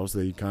 spouse,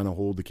 they kind of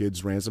hold the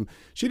kids ransom.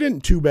 She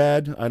didn't too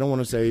bad. I don't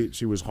want to say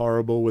she was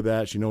horrible with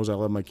that. She knows I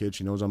love my kids.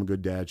 She knows I'm a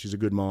good dad. She's a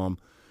good mom.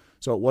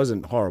 So it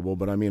wasn't horrible.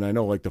 But I mean, I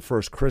know like the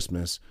first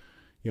Christmas,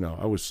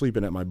 I was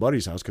sleeping at my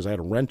buddy's house because I had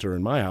a renter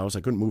in my house.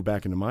 I couldn't move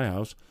back into my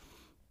house.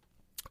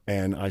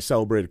 And I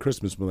celebrated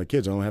Christmas with my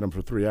kids. I only had them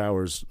for 3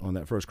 hours on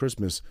that first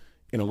Christmas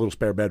in a little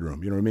spare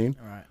bedroom. You know what I mean?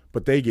 All right.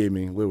 But they gave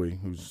me, Louie,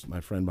 who's my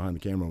friend behind the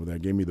camera over there,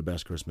 gave me the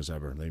best Christmas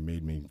ever. They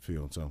made me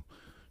feel. So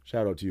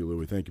shout out to you,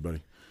 Louie. Thank you,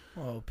 buddy.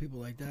 Well, people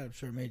like that, I'm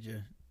sure, made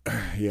you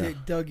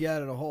dug you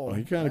out of the hole. Well,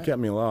 he kind of kept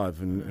me alive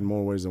in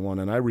more ways than one.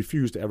 And I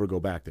refuse to ever go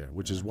back there,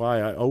 which is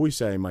why I always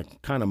say my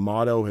kind of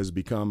motto has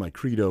become, my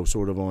credo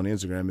sort of on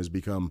Instagram has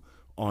become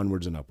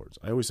onwards and upwards.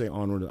 I always say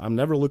onward. I'm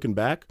never looking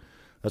back.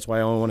 That's why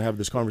I only want to have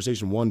this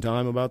conversation one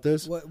time about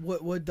this.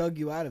 What dug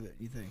you out of it,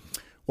 you think?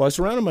 Well, I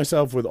surrounded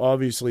myself with,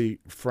 obviously,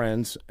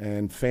 friends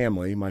and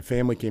family. My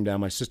family came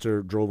down. My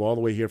sister drove all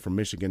the way here from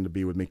Michigan to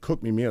be with me,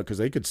 cooked me a meal, because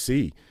they could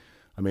see.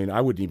 I mean, I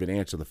wouldn't even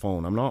answer the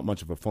phone. I'm not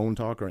much of a phone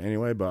talker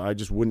anyway, but I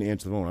just wouldn't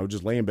answer the phone. I would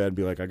just lay in bed and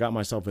be like, I got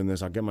myself in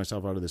this. I'll get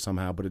myself out of this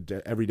somehow. But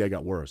every day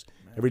got worse.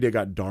 Every day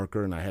got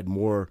darker, and I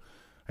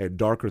had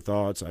darker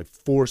thoughts. I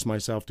forced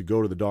myself to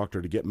go to the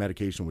doctor to get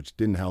medication, which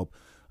didn't help.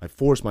 I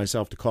forced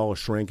myself to call a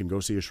shrink and go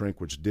see a shrink,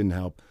 which didn't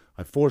help.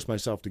 I forced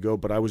myself to go,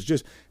 but it was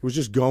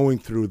just going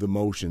through the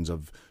motions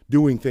of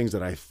doing things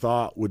that I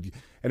thought would,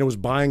 and it was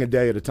buying a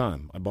day at a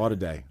time. I bought a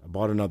day. I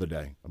bought another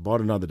day. I bought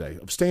another day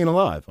of staying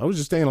alive. I was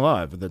just staying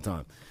alive at that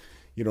time.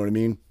 You know what I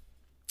mean?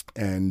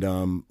 And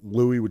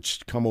Louie would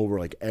come over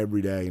like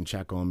every day and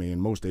check on me, and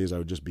most days I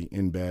would just be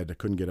in bed. I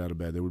couldn't get out of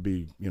bed. There would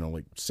be,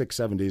 like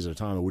 6-7 days at a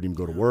time I wouldn't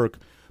even go to work.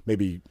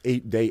 Maybe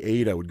day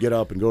 8 I would get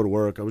up and go to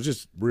work. I was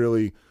just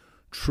really,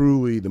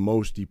 truly the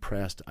most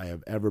depressed I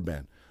have ever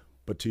been.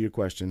 But to your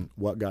question,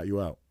 what got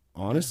you out?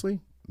 Honestly,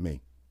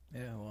 me.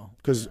 Yeah, well.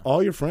 Because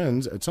all your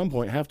friends at some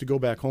point have to go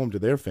back home to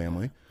their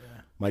family.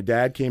 Yeah. My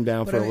dad came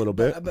down for a little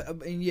bit. But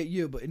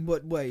in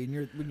what way? In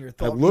your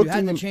thought, you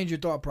had to change your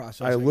thought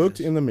process. I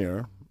looked in the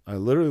mirror. I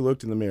literally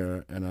looked in the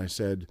mirror and I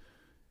said,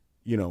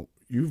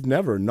 you've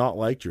never not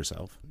liked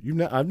yourself.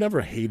 I've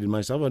never hated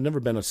myself. I've never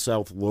been a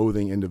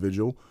self-loathing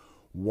individual.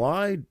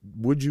 Why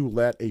would you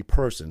let a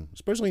person,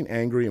 especially an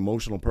angry,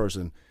 emotional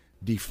person,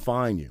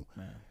 define you?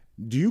 Yeah.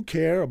 Do you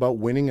care about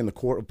winning in the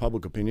court of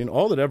public opinion?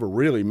 All that ever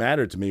really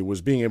mattered to me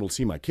was being able to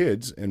see my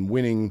kids and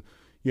winning,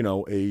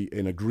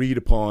 an agreed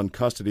upon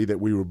custody that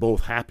we were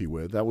both happy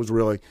with. That was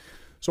really,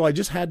 so I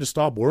just had to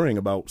stop worrying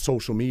about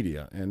social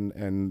media and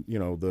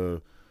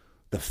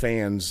the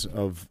fans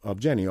of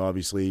Jenny,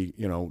 obviously,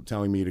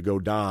 telling me to go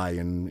die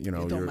and, it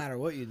don't matter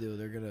what you do,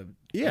 they're going to.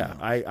 Yeah,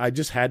 I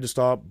just had to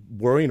stop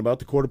worrying about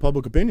the court of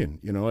public opinion.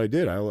 I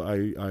did.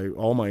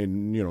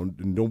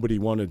 Nobody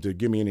wanted to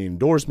give me any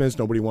endorsements.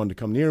 Nobody wanted to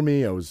come near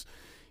me. I was,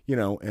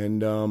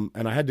 and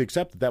I had to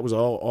accept that was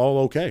all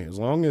okay. As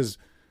long as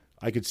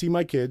I could see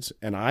my kids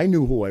and I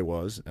knew who I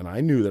was and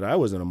I knew that I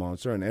wasn't a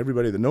monster, and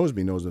everybody that knows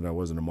me knows that I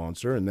wasn't a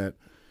monster, and that,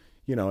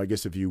 I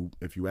guess if you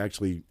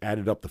actually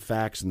added up the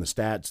facts and the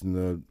stats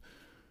and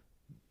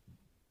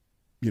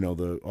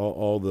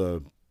all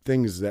the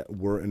things that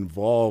were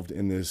involved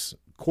in this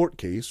court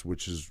case,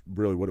 which is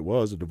really what it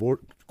was, a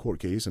divorce court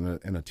case and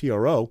a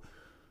TRO,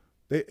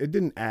 it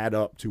didn't add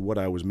up to what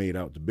I was made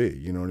out to be.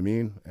 You know what I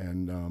mean?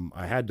 And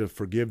I had to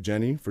forgive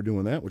Jenny for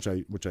doing that, which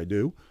I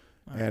do,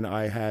 and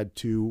I had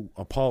to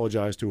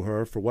apologize to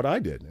her for what I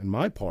did and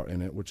my part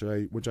in it, which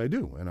I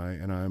do, and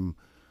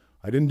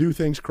I didn't do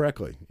things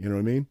correctly. You know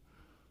what I mean?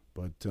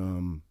 But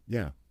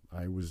yeah,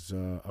 I was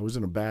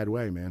in a bad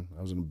way, man.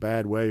 I was in a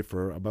bad way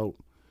for about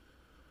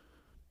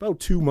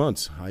 2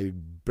 months. I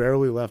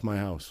barely left my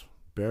house.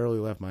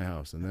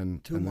 And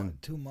then 2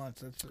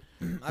 months. That's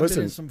I've listen.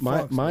 been in some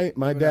funks,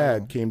 My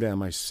dad came down.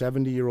 My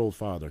 70-year-old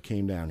father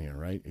came down here.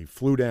 Right, he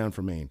flew down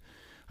from Maine.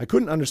 I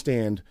couldn't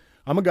understand.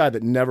 I'm a guy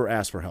that never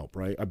asked for help.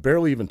 Right, I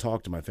barely even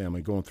talked to my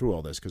family going through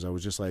all this because I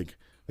was just like,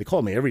 they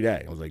called me every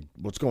day. I was like,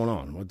 "What's going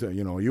on?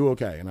 Are you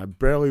okay?" And I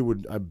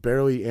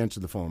barely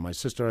answered the phone. My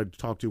sister I'd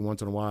talk to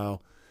once in a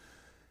while.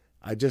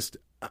 I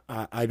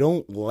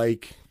don't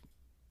like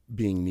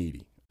being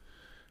needy.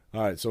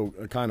 All right, so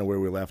kind of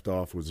where we left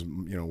off was,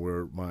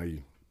 where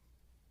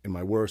in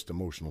my worst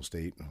emotional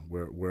state,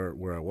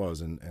 where I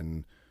was,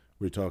 and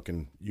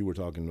you were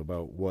talking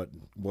about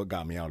what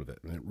got me out of it,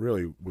 and it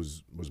really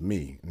was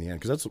me in the end,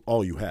 because that's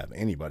all you have,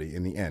 anybody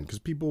in the end, because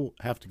people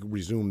have to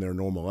resume their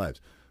normal lives.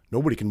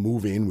 Nobody can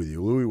move in with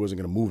you. Louis wasn't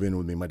going to move in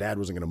with me. My dad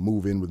wasn't going to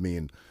move in with me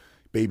and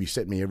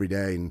babysit me every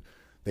day, and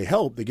they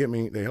helped me get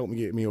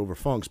me over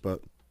funks,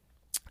 but,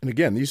 and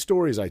again, these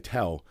stories I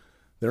tell,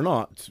 they're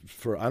not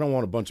I don't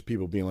want a bunch of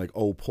people being like,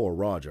 oh, poor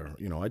Roger.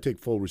 I take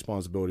full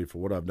responsibility for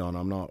what I've done.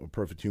 I'm not a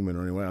perfect human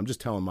or anyway. I'm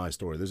just telling my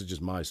story. This is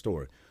just my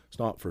story. It's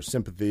not for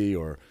sympathy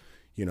or,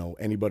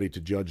 anybody to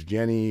judge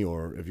Jenny,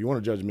 or if you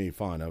want to judge me,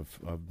 fine.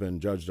 I've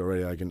been judged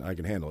already. I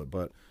can handle it.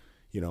 But,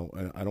 I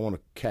don't want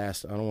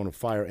to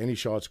fire any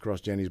shots across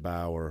Jenny's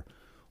bow or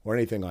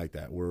anything like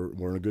that.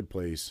 We're in a good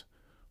place.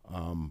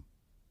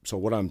 So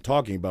what I'm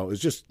talking about is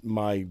just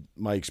my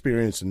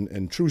experience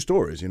and true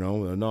stories. They're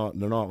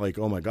not like,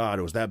 oh my God,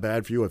 it was that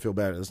bad for you, I feel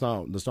bad. That's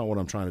not what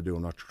I'm trying to do.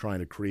 I'm not trying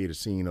to create a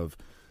scene of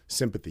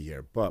sympathy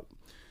here. But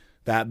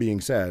that being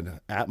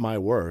said, at my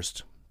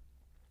worst,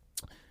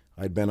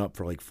 I'd been up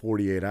for like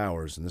 48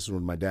 hours, and this is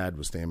when my dad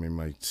was staying.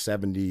 My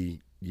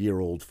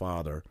 70-year-old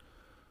father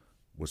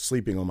was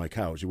sleeping on my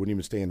couch. He wouldn't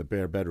even stay in the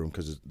bare bedroom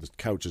because the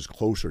couch is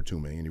closer to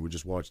me, and he would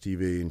just watch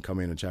TV and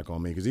come in and check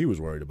on me because he was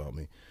worried about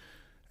me.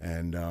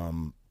 And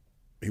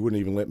he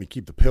wouldn't even let me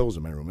keep the pills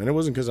in my room. And it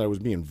wasn't because I was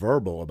being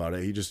verbal about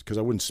it. because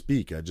I wouldn't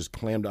speak. I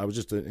was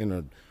just in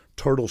a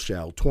turtle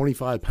shell,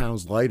 25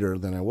 pounds lighter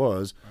than I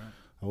was. Right.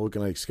 I was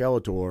looking like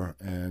Skeletor,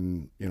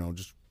 and,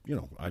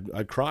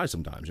 I'd cry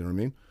sometimes, you know what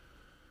I mean?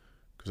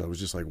 Because I was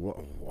just like,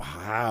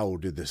 how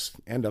did this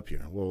end up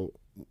here? Well,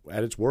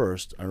 at its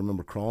worst, I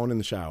remember crawling in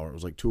the shower. It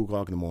was like 2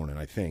 o'clock in the morning,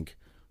 I think.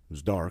 It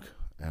was dark,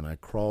 and I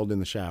crawled in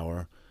the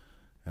shower,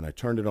 and I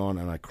turned it on,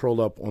 and I curled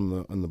up on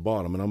the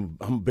bottom, and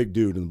I'm a big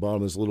dude in the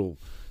bottom of this little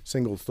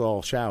single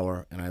stall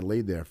shower, and I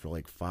laid there for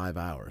like 5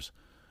 hours.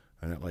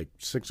 And at like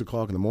 6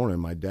 o'clock in the morning,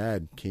 my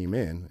dad came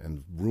in, and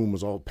the room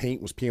was all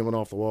paint was peeling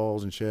off the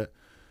walls and shit.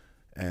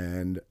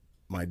 And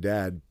my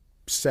dad,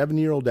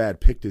 7-year-old dad,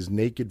 picked his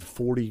naked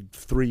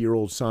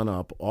 43-year-old son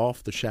up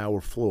off the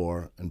shower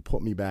floor and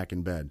put me back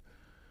in bed.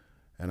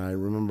 And I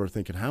remember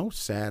thinking, how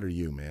sad are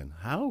you, man?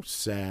 How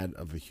sad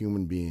of a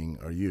human being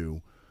are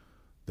you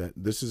that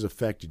this has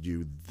affected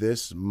you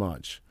this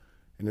much?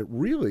 And it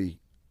really,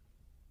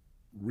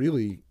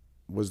 really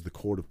was the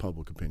court of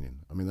public opinion.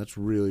 I mean, that's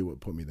really what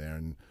put me there.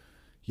 And,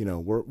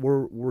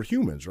 we're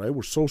humans, right?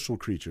 We're social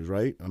creatures,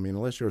 right? I mean,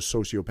 unless you're a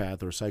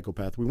sociopath or a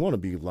psychopath, we want to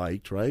be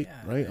liked, right?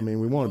 Yeah, right? I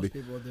mean, we want to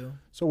be. People do.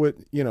 So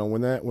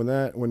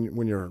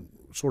when you're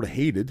sort of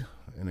hated,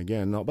 and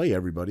again, not by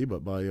everybody,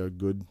 but by a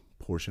good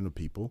portion of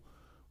people,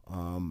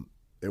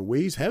 it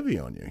weighs heavy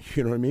on you.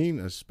 You know what I mean?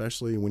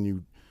 Especially when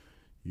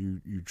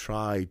you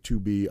try to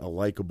be a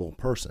likable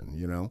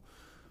person,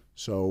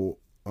 So,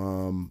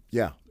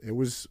 it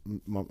was,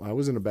 I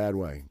was in a bad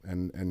way.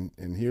 And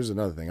here's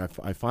another thing.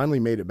 I finally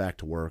made it back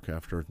to work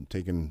after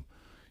taking,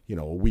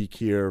 a week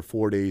here,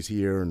 4 days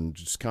here, and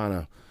just kind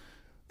of,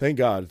 thank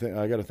God,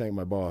 I got to thank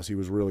my boss. He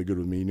was really good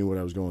with me. He knew what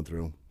I was going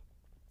through.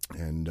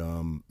 And,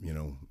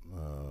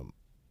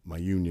 my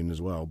union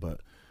as well.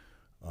 But,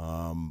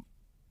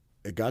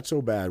 it got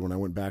so bad when I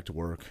went back to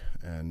work,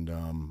 and,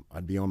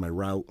 I'd be on my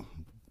route,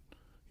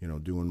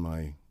 doing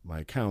my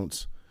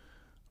accounts.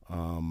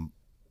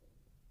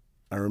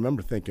 I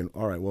remember thinking,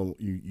 all right, well,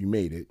 you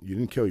made it. You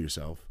didn't kill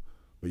yourself,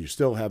 but you're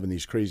still having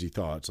these crazy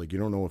thoughts. Like, you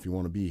don't know if you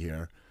want to be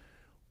here.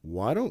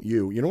 Why don't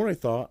you know what I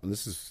thought? And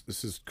this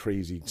is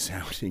crazy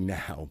sounding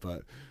now,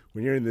 but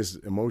when you're in this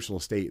emotional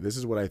state, this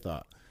is what I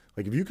thought.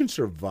 Like, if you can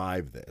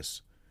survive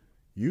this,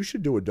 you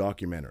should do a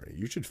documentary.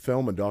 You should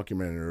film a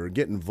documentary or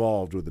get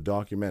involved with a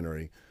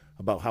documentary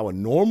about how a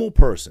normal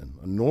person,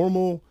 a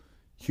normal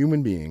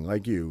human being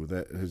like you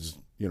that has,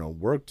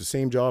 worked the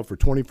same job for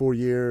 24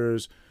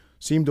 years,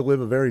 seem to live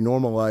a very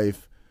normal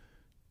life,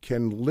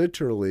 can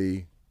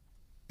literally,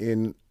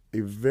 in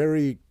a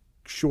very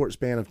short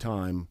span of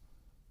time,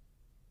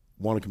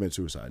 want to commit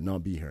suicide,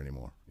 not be here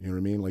anymore. You know what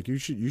I mean? Like, you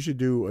should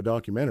do a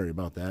documentary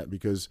about that,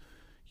 because,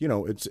 you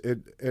know, it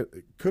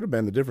could have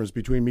been the difference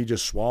between me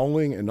just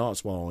swallowing and not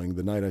swallowing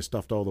the night I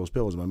stuffed all those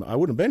pills in my mouth. I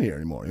wouldn't have been here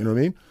anymore. You know what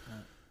I mean?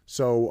 Right.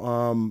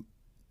 So,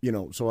 you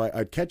know, so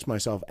I'd catch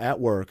myself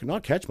at work,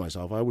 not catch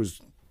myself. I was,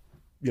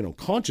 you know,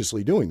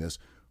 consciously doing this,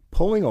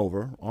 pulling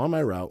over on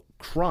my route,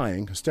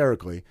 crying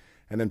hysterically,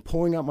 and then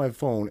pulling out my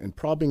phone and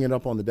propping it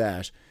up on the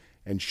dash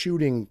and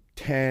shooting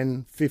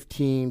 10,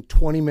 15,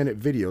 20-minute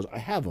videos. I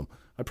have them.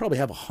 I probably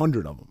have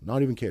 100 of them,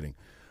 not even kidding,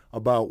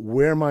 about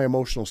where my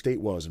emotional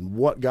state was and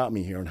what got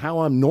me here and how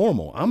I'm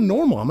normal. I'm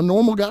normal. I'm a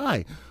normal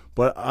guy.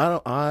 But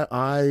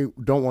I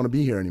don't want to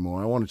be here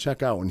anymore. I want to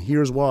check out, and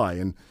here's why.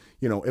 And,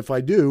 you know, if I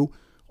do,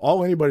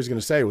 all anybody's going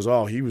to say was,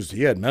 oh,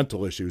 he had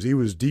mental issues. He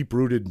was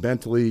deep-rooted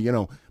mentally, you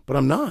know. But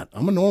I'm not.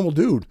 I'm a normal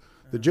dude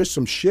that just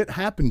some shit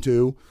happened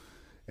to,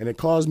 and it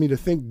caused me to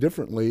think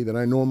differently than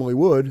I normally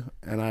would,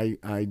 and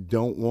I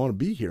don't want to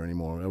be here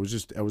anymore. I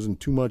was in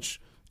too much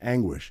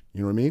anguish.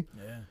 You know what I mean?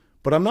 Yeah.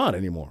 But I'm not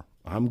anymore.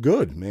 I'm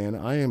good, man.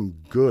 I am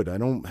good. I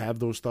don't have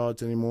those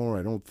thoughts anymore.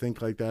 I don't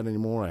think like that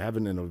anymore. I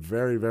haven't in a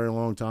very, very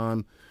long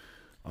time.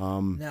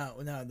 Now,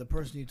 the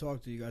person you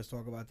talk to, you guys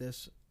talk about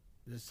this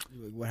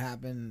what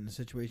happened, the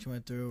situation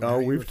went through. Oh,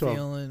 we've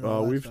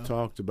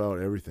talked about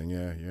everything.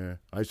 Yeah.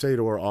 I say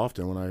to her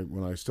often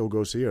when I still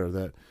go see her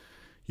that,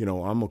 you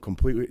know, I'm a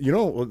completely. You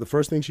know, the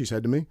first thing she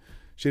said to me,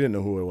 she didn't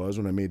know who I was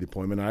when I made the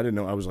appointment. I didn't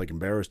know. I was like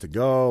embarrassed to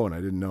go, and I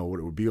didn't know what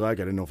it would be like.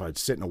 I didn't know if I'd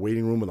sit in a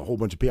waiting room with a whole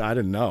bunch of people. I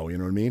didn't know. You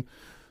know what I mean?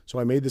 So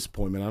I made this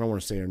appointment. I don't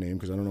want to say her name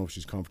because I don't know if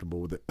she's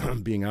comfortable with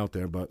it being out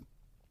there, but,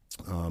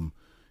 you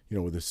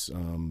know, with this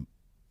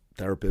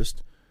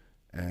therapist,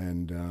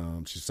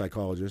 and she's a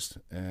psychologist,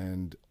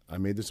 and I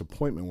made this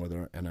appointment with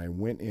her, and I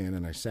went in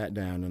and I sat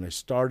down and I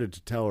started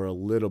to tell her a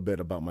little bit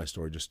about my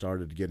story, just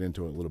started to get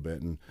into it a little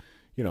bit. And,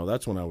 you know,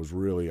 that's when I was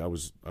really, I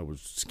was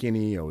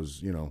skinny. I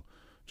was, you know,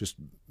 just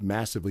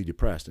massively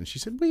depressed. And she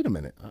said, wait a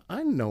minute,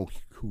 I know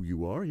who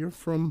you are. You're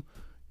from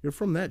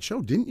that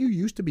show. Didn't you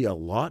used to be a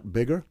lot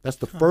bigger? That's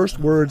the first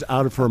words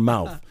out of her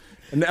mouth.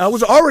 And I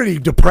was already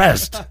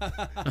depressed.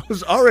 I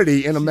was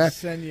already in a mess.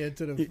 Send you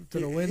to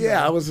the window.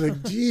 Yeah, I was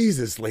like,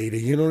 Jesus, lady.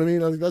 You know what I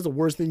mean? That's the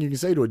worst thing you can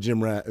say to a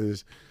gym rat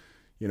is,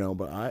 you know,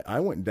 but I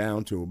went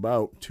down to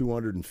about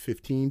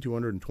 215,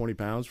 220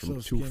 pounds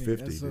from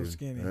 250. That's so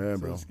skinny. Yeah,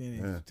 bro. So skinny.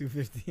 Yeah.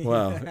 250.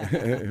 Wow.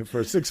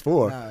 For 6'4".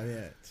 Oh,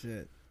 yeah,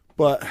 shit.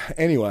 But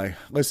anyway,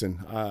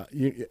 listen,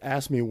 you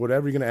ask me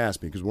whatever you're going to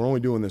ask me because we're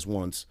only doing this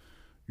once.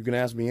 You can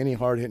ask me any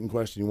hard-hitting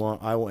question you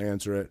want. I will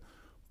answer it.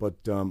 But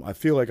I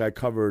feel like I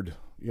covered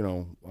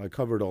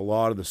a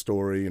lot of the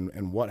story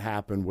and what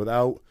happened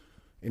without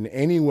in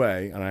any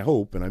way, and I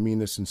hope, and I mean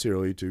this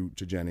sincerely to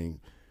Jenny,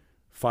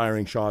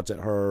 firing shots at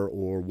her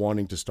or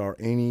wanting to start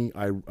any.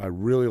 I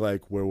really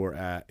like where we're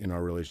at in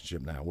our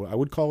relationship now. I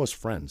would call us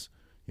friends.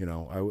 You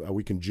know,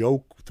 we can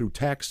joke through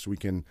text. We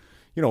can,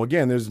 you know,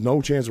 again, there's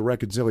no chance of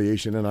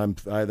reconciliation, and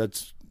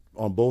that's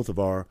on both of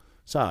our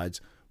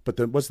sides. But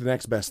what's the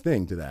next best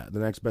thing to that? The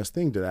next best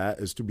thing to that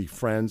is to be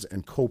friends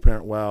and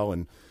co-parent well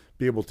and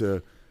be able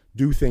to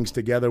do things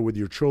together with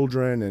your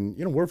children. And,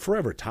 you know, we're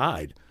forever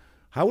tied.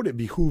 How would it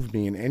behoove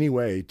me in any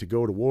way to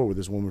go to war with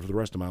this woman for the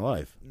rest of my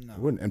life? No. It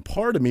wouldn't. And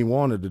part of me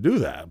wanted to do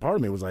that. Part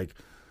of me was like,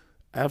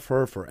 F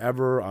her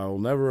forever. I'll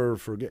never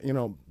forget. You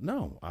know,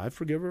 no, I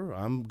forgive her.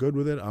 I'm good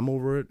with it. I'm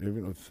over it.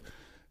 Even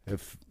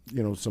if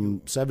you know,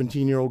 some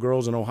 17-year-old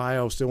girls in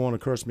Ohio still want to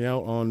curse me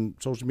out on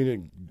social media,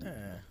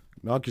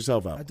 knock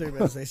yourself out. I thought you were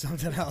going to say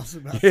something else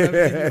about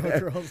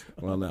 17-year-old girls.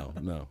 Well, no.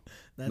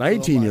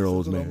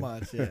 19-year-olds, maybe.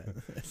 Much, yeah.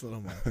 That's a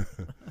little much.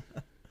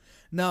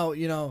 No,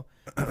 you know,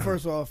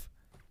 first off,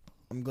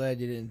 I'm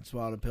glad you didn't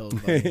swallow the pills.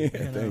 Buddy.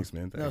 Thanks,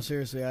 man. Thanks. No,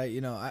 seriously,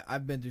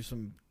 I've been through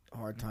some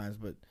hard times,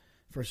 but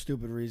for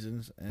stupid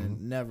reasons,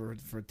 and never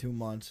for 2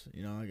 months.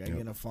 You know, I got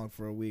in a funk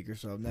for a week or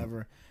so. I've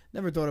never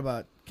thought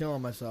about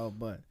killing myself,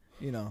 but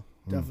you know,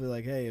 definitely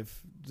like, hey,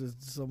 if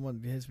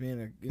someone hits me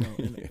in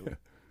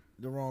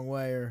the wrong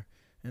way or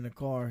in a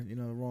car, you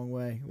know, the wrong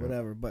way,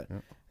 whatever. But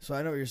so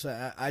I know what you're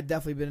saying. I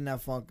definitely been in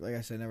that funk. Like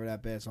I said, never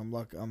that bad. So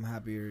I'm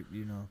happy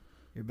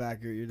you're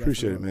back. You're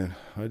appreciate it, man.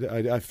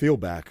 I feel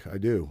back. I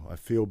do. I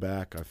feel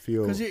back. I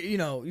feel because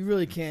you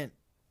really can't.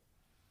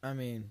 I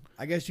mean,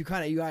 I guess you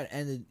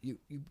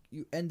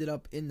ended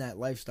up in that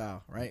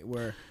lifestyle, right?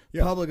 Where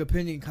public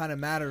opinion kind of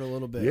mattered a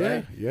little bit,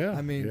 right? Yeah.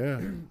 I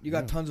mean, you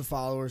got tons of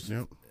followers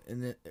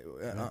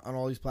on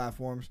all these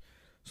platforms.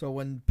 So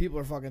when people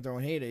are fucking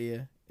throwing hate at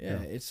you,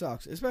 it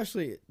sucks.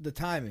 Especially the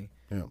timing,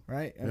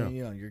 right? I mean,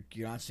 you know,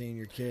 you're not seeing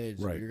your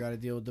kids. Right. You got to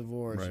deal with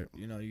divorce. Right.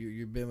 You know,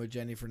 you've been with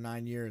Jenny for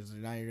 9 years.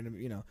 And now you're gonna,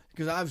 you know,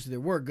 because obviously there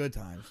were good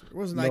times. It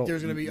wasn't like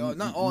there's gonna be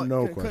not all.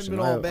 No question.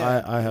 All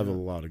bad. I have a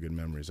lot of good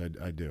memories.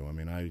 I do. I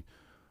mean, I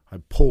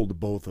pulled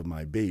both of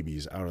my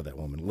babies out of that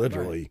woman,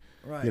 literally.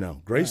 Right. You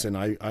know, Grayson,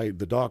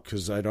 the doc,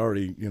 because I'd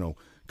already, you know,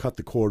 cut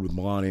the cord with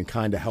Melania and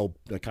kind of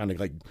helped. He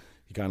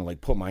kind of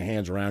like put my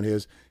hands around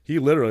his. He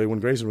literally, when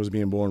Grayson was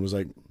being born, was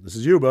like, "This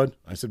is you, bud."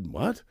 I said,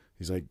 "What?"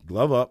 He's like,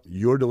 "Glove up.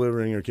 You're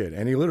delivering your kid."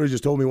 And he literally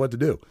just told me what to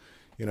do.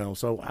 You know,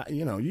 so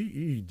you know,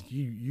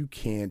 you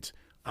can't.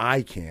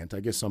 I can't. I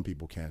guess some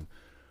people can.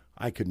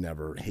 I could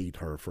never hate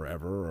her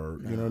forever,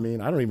 or you know what I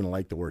mean? I don't even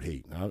like the word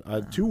hate.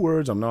 Two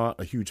words I'm not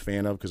a huge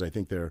fan of because I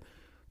think they're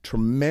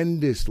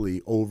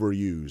tremendously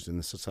overused in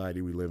the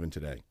society we live in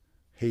today.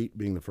 Hate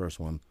being the first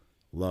one,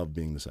 love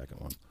being the second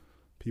one.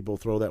 People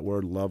throw that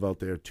word love out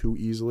there too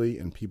easily,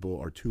 and people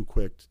are too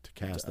quick to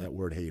cast that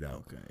word hate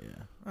out. Okay,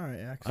 yeah. All right,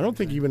 excellent. I don't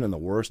think even in the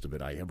worst of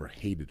it, I ever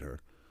hated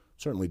her.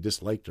 Certainly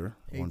disliked her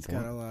at one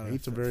point. Got a lot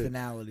Hate's of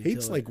finality.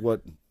 Hate's to like it.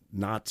 what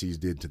Nazis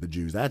did to the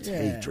Jews. That's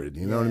hatred.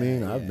 You know what I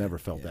mean? I've never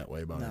felt that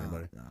way about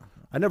anybody. No.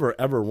 I never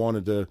ever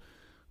wanted to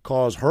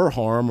cause her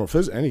harm or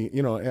any.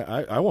 You know,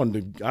 I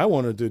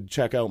wanted to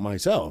check out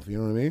myself. You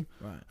know what I mean?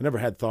 Right. I never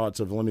had thoughts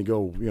of let me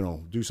go. You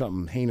know, do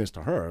something heinous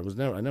to her.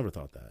 I never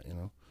thought that. You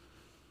know.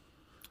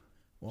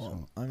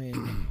 Well, I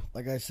mean,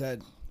 like I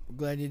said, I'm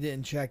glad you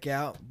didn't check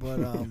out, but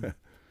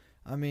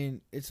I mean,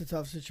 it's a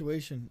tough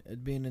situation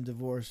being in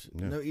divorce.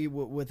 Yeah.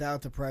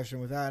 Without depression,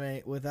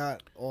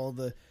 without all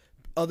the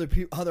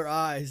other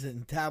eyes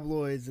and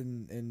tabloids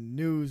and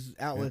news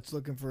outlets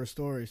looking for a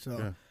story.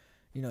 So,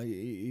 you know,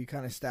 you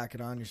kind of stack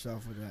it on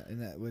yourself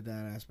with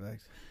that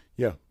aspect.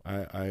 Yeah,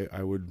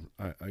 I would.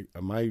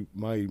 My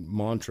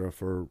mantra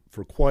for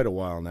quite a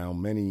while now,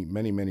 many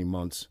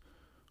months,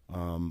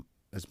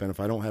 has been if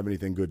I don't have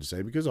anything good to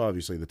say, because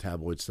obviously the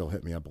tabloids still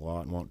hit me up a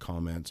lot and want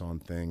comments on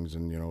things,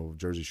 and you know,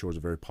 Jersey Shore is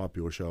a very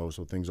popular show,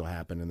 so things will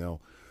happen and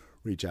they'll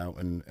reach out,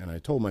 and I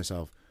told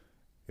myself,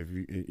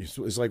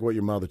 it's like what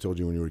your mother told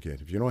you when you were a kid.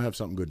 If you don't have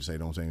something good to say,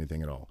 don't say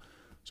anything at all.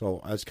 So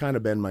that's kind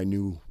of been my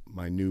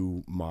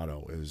new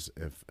motto is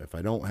if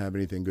I don't have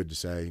anything good to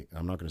say,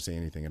 I'm not going to say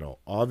anything at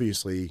all.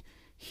 Obviously,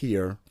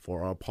 here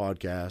for our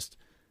podcast,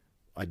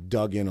 I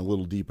dug in a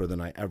little deeper than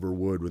I ever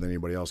would with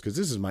anybody else because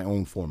this is my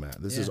own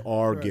format. This is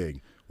our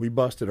gig. We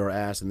busted our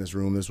ass in this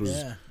room. This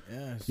was,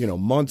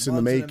 months in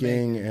the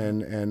making,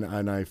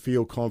 and I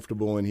feel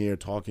comfortable in here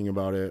talking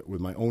about it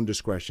with my own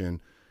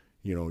discretion.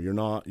 You know, you're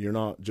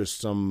not just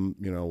some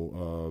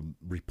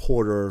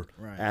reporter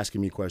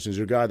asking me questions.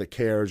 You're a guy that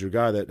cares. You're a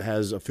guy that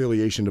has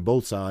affiliation to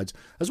both sides.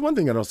 That's one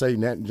thing that I'll say.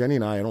 Jenny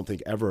and I don't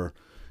think ever,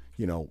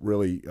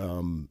 really.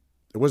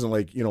 It wasn't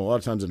like, a lot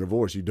of times in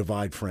divorce, you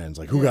divide friends.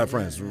 Like, who got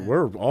friends? Yeah.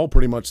 We're all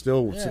pretty much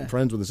still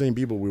friends with the same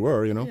people we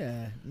were,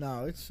 Yeah,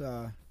 no, it's,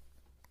 I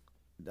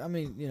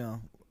mean,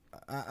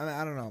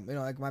 I don't know.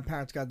 Like my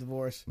parents got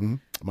divorced. Mm-hmm.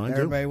 Mine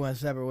Everybody too. went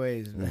separate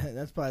ways. Yeah.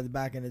 That's probably the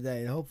back in the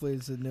day. Hopefully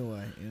it's a new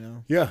way,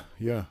 Yeah.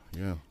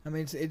 I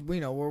mean,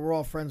 we're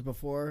all friends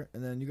before,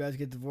 and then you guys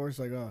get divorced,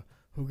 like, oh,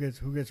 who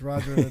gets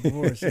Roger in a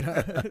divorce?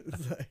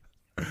 It's like,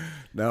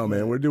 no,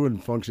 man, we're doing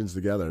functions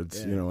together.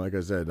 It's like I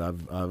said, I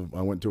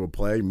went to a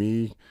play.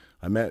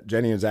 I met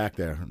Jenny and Zach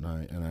there,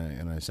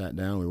 and I sat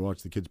down. We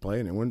watched the kids play,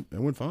 and it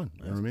went fun.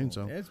 You know what I mean?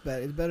 So it's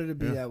better to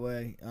be that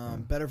way.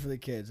 Better for the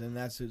kids, and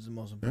that's who's the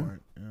most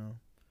important.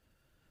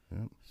 Yeah.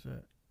 So,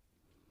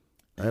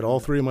 I had all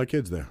three of my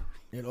kids there.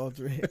 You had all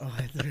three.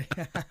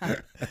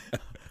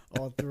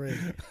 All three.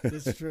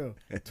 This is true.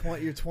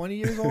 You're 20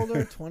 years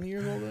older. 20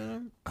 years older than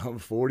him. I'm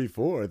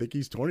 44. I think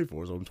he's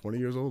 24, so I'm 20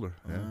 years older.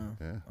 Wow.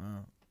 Yeah.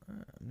 Wow.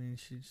 I mean,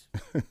 she's.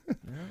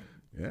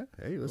 Yeah.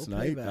 Hey, listen,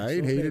 I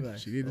ain't hated.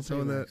 She needed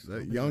some of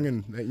that young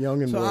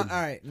and. So all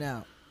right,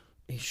 now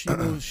she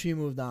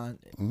moved on.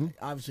 Mm-hmm.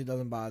 Obviously,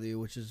 doesn't bother you,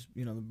 which is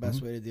the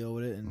best way to deal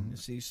with it, and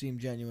you seem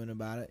genuine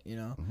about it.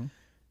 Mm-hmm.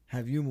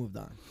 Have you moved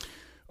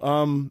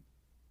on?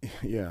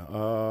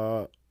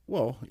 Yeah.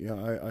 Well, yeah,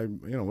 I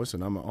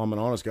listen, I'm an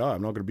honest guy.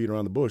 I'm not going to beat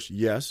around the bush.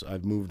 Yes,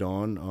 I've moved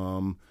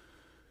on.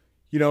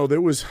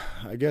 There was,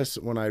 I guess,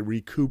 when I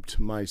recouped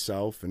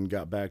myself and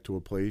got back to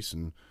a place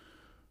and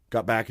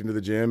got back into the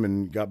gym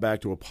and got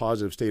back to a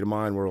positive state of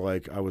mind where,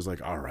 I was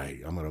like, all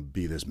right, I'm going to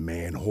be this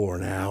man whore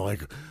now.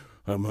 Like,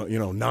 I'm,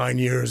 9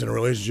 years in a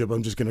relationship.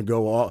 I'm just going to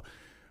go all.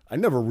 I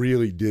never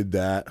really did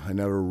that. I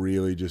never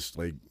really just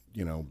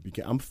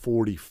I'm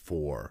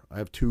 44. I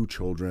have 2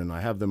 children.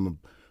 I have them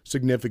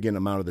significant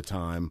amount of the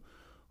time.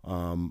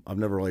 I've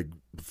never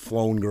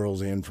flown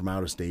girls in from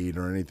out of state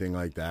or anything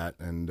like that.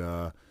 And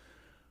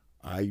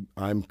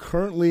I'm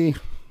currently,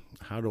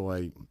 how do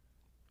I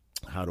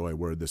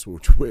word this?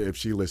 Which if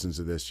she listens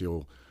to this,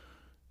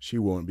 she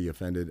won't be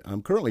offended.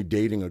 I'm currently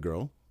dating a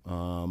girl.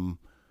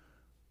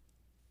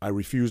 I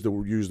refuse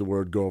to use the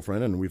word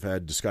girlfriend, and we've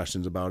had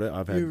discussions about it.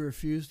 You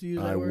refuse to use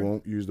that word? I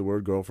won't use the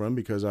word girlfriend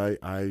because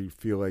I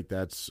feel like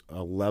that's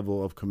a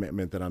level of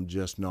commitment that I'm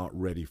just not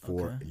ready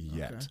for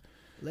yet. Okay.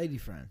 Lady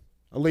friend.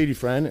 A lady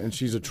friend, and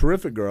she's a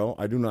terrific girl.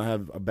 I do not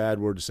have a bad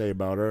word to say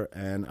about her,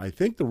 and I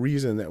think the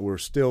reason that we're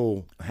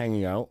still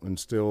hanging out and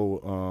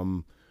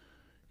still,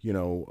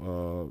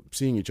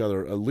 seeing each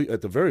other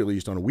at the very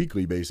least on a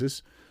weekly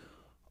basis,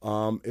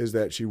 is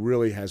that she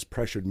really has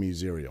pressured me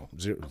zero.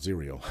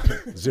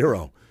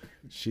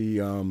 She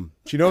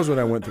knows what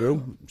I went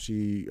through.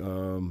 She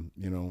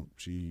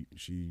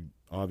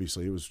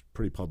obviously, it was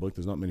pretty public.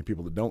 There's not many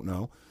people that don't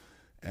know,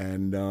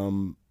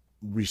 and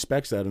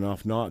respects that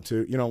enough not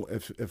to,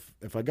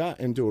 if I got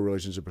into a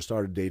relationship or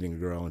started dating a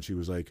girl and she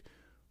was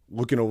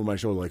looking over my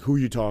shoulder, who are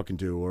you talking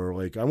to? Or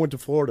I went to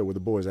Florida with the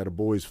boys. I had a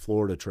boys'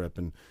 Florida trip,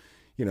 and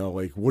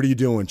like, what are you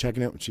doing?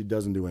 Checking it. She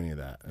doesn't do any of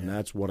that. And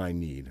that's what I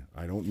need.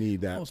 I don't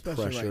need that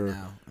especially pressure. right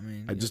now. I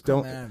mean, I just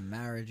don't. Out of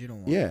marriage, you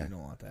don't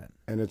want that.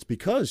 And it's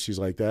because she's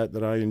like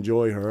that I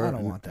enjoy her. I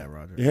don't want that,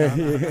 Roger. Yeah.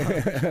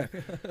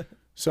 No.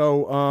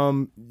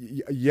 So,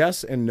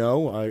 yes and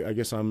no. I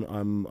guess I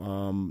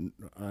don't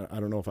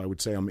know if I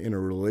would say I'm in a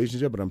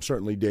relationship, but I'm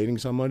certainly dating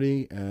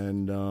somebody,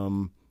 and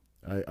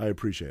I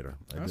appreciate her.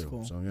 That's I do.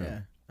 cool. So, yeah.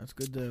 That's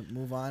good to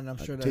move on. I'm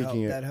sure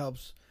that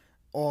helps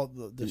all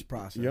this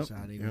process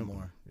out even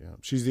more. Yeah,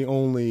 she's the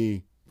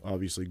only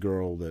obviously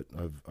girl that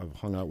I've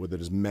hung out with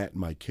that has met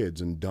my kids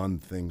and done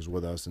things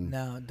with us. And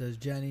now, does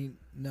Jenny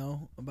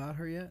know about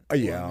her yet?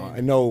 Yeah,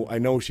 I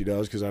know she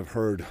does because I've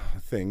heard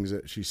things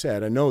that she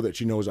said. I know that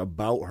she knows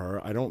about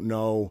her. I don't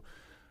know.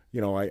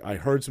 I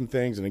heard some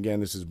things, and again,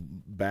 this is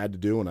bad to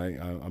do, and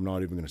I'm not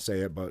even going to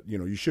say it, but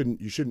you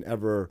shouldn't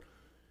ever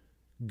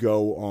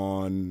go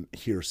on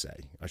hearsay.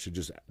 I should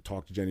just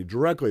talk to Jenny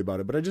directly about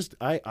it. But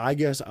I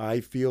guess I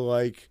feel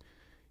like,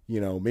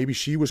 maybe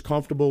she was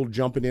comfortable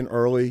jumping in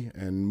early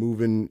and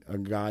moving a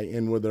guy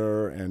in with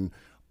her, and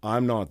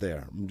I'm not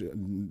there.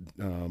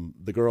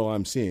 The girl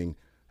I'm seeing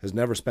has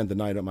never spent the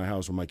night at my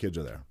house when my kids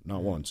are there.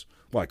 Not once.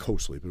 Well, I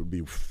co-sleep. It would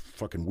be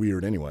fucking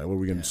weird anyway. What, are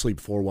we going to sleep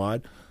four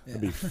wide?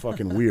 That'd be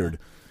fucking weird.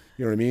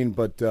 You know what I mean?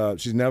 But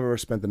she's never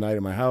spent the night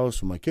at my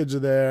house when my kids are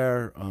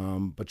there.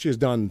 But she has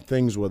done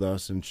things with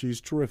us, and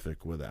she's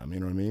terrific with them. You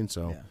know what I mean?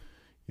 So,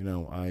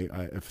 I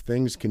if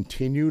things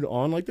continued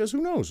on like this,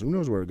 who knows? Who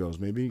knows where it goes?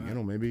 Maybe,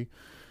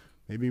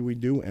 maybe we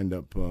do end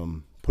up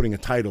putting a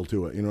title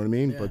to it. You know what I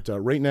mean? Yeah.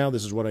 But right now,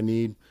 this is what I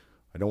need.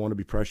 I don't want to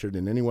be pressured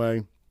in any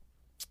way,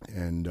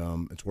 and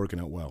it's working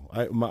out well.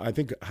 I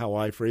think how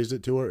I phrased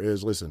it to her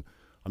is, listen,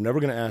 I'm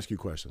never going to ask you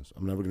questions.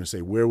 I'm never going to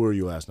say, where were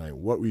you last night?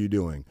 What were you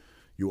doing?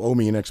 You owe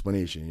me an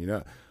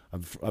explanation.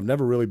 I've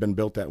never really been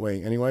built that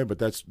way anyway, but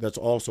that's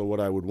also what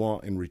I would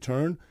want in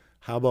return.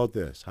 How about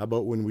this? How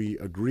about when we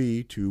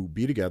agree to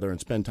be together and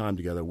spend time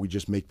together, we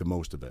just make the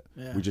most of it.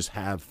 Yeah. We just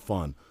have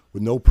fun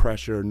with no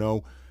pressure, and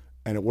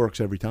it works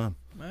every time.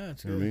 Yeah,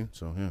 that's good. You know what I mean?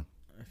 So, yeah.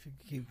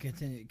 If you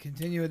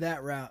continue with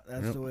that route,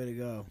 that's the way to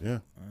go. Yeah.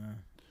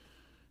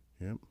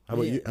 Yep. How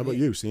about you? How about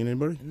you? Seen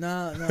anybody?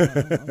 No.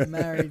 I'm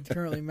married,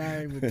 currently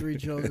married with 3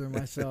 children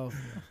myself.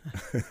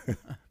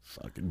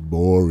 Fucking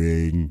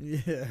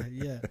boring.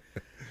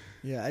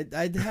 Yeah.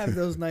 I'd have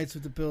those nights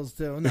with the pills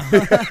too. No.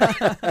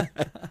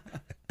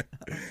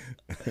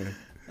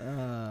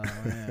 Oh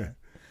man.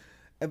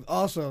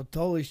 Also,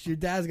 totally, your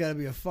dad's got to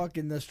be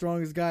the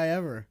strongest guy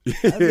ever.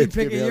 I'd be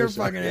picking your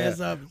fucking ass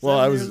up. Well,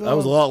 I was a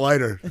lot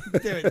lighter.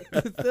 Dude,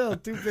 still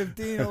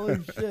 215. Holy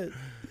shit.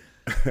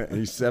 And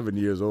he's 7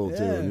 years old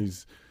too, and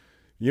he's.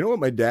 You know what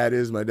my dad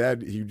is? My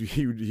dad,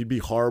 he'd be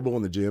horrible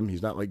in the gym.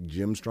 He's not like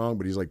gym strong,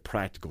 but he's like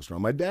practical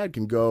strong. My dad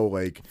can go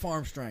like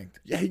farm strength.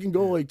 Yeah, he can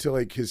go to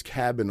his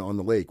cabin on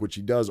the lake, which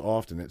he does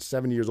often. At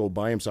 7 years old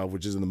by himself,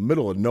 which is in the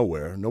middle of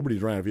nowhere.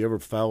 Nobody's around. If he ever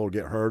fell or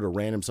get hurt or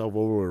ran himself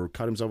over or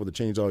cut himself with a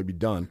chainsaw, he'd be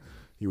done.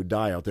 He would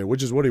die out there,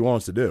 which is what he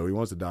wants to do. He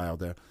wants to die out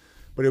there.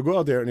 But he'll go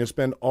out there and he'll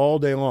spend all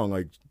day long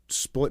like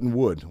splitting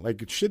wood,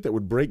 like shit that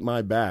would break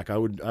my back. I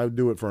would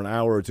do it for an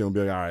hour or two and be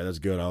like, all right, that's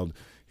good.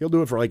 He'll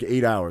do it for like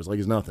 8 hours, like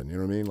it's nothing. You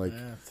know what I mean? Like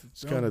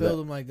it's kind of build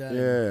him like that.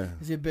 Yeah.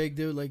 Is he a big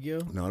dude like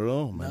you? Not at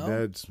all. My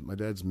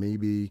dad's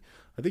maybe.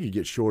 I think you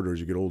get shorter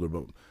as you get older,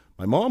 but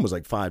my mom was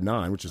like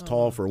 5'9", which is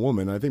tall for a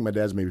woman. I think my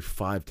dad's maybe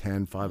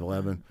 5'10",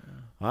 5'11".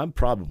 I'm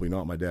probably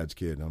not my dad's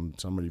kid.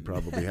 Somebody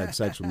probably had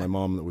sex with my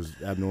mom that was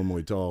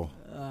abnormally tall,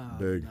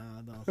 big.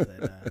 No, don't say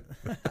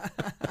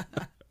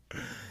that.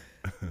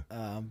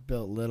 I'm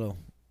built little.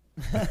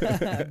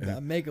 I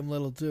make them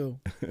little too.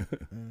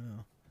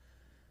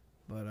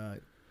 But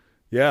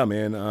yeah,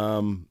 man.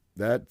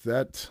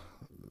 That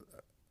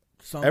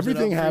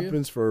everything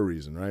happens for a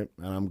reason, right?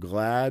 And I'm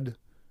glad,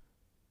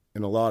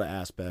 in a lot of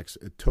aspects,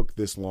 it took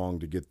this long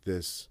to get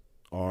this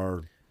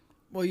Well,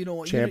 you don't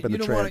want champ in the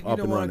tramp up and running.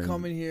 You don't want to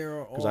come in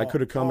here because I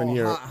could have come in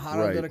here hot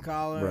under the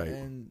collar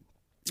and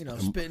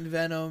spitting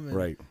venom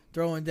and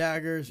throwing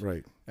daggers.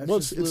 Right.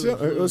 Let's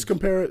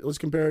compare it. Let's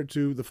compare it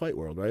to the fight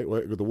world, right?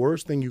 The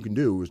worst thing you can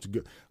do is to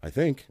go. I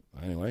think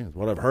anyway,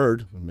 what I've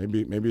heard.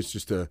 Maybe it's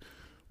just a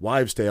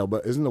wives' tale,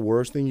 but isn't the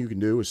worst thing you can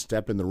do is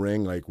step in the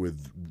ring like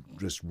with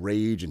just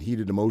rage and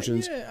heated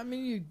emotions? Yeah, I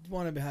mean, you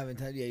want to have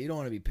intent. Yeah, you don't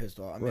want to be pissed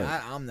off. I mean,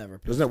 I'm never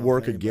pissed off. Doesn't that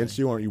work against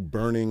you? Aren't you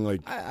burning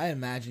like? I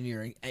imagine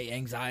your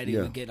anxiety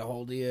would get a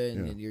hold of you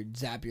and you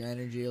zap your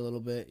energy a little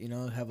bit.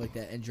 Have like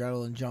that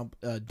adrenaline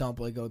dump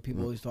like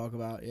people always talk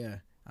about. Yeah,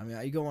 I mean,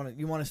 you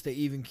want to stay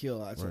even keel.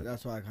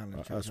 That's why I kind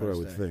of. That's what I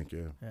would think.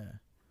 Yeah. Yeah.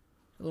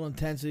 A little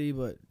intensity,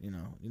 but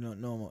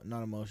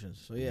not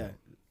emotions. So yeah.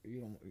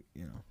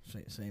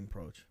 Same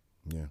approach.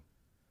 Yeah,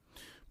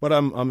 but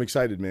I'm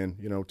excited, man.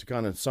 To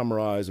kind of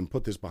summarize and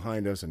put this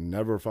behind us and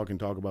never fucking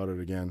talk about it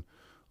again,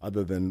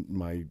 other than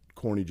my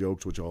corny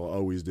jokes, which I'll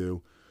always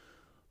do.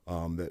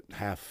 That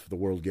half the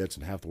world gets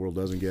and half the world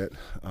doesn't get.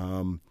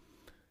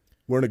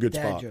 We're in a good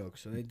spot. Dad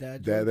jokes. Are they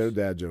dad jokes? They're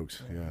dad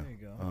jokes. Yeah. There you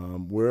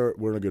go.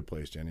 We're in a good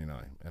place, Jenny and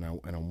I, and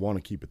I want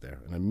to keep it there,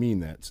 and I mean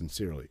that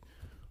sincerely.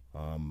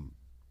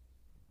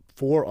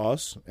 for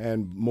us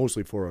and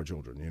mostly for our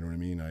children. You know what I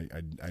mean?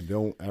 I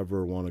don't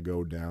ever want to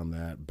go down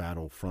that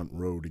battlefront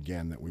road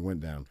again that we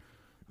went down.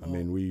 I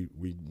mean, we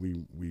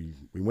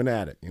went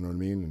at it. You know what I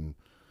mean? And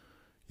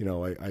you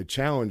know, I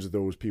challenge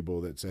those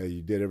people that say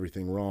you did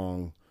everything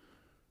wrong.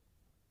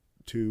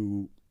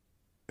 And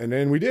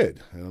then we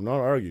did. And I'm not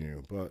arguing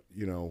you, but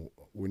you know,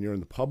 when you're in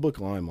the public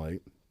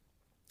limelight,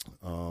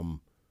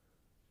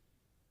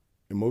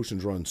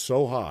 emotions run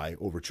so high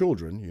over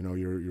children. You know,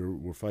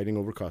 we're fighting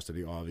over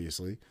custody,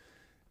 obviously,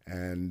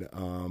 and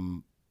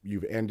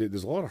you've ended.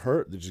 There's a lot of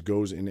hurt that just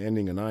goes in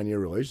ending a 9-year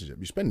relationship.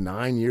 You spend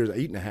 9 years,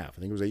 8.5. I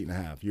think it was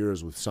 8.5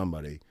 years with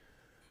somebody,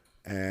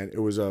 and it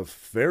was a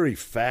very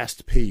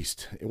fast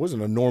paced. It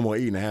wasn't a normal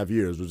 8.5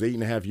 years. It was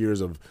 8.5 years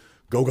of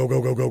go go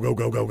go go go go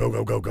go go go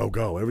go go go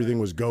go. Everything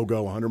was go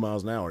 100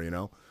 miles an hour. You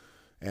know,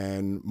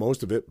 and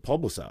most of it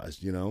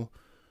publicized. You know.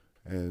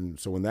 And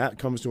so when that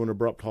comes to an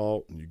abrupt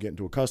halt and you get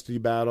into a custody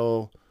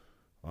battle,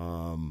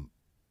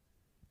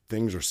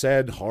 things are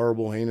said,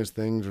 horrible, heinous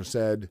things are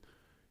said,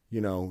 you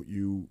know,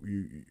 you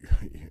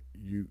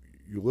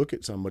look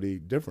at somebody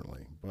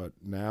differently. But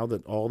now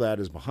that all that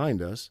is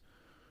behind us,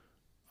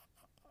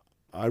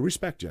 I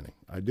respect Jenny.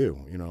 I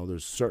do. You know,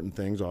 there's certain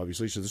things,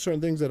 obviously. So there's certain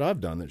things that I've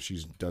done that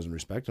she doesn't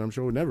respect, and I'm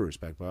sure would never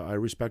respect. But I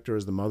respect her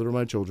as the mother of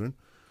my children.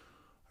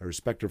 I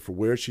respect her for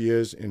where she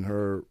is in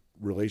her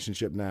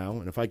relationship now,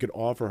 and if I could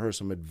offer her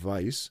some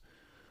advice,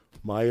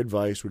 my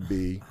advice would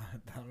be,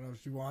 I don't know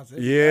if she wants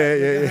it.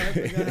 Yeah.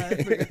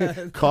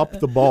 Cup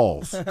the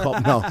balls.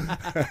 No.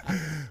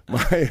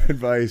 My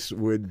advice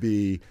would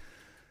be,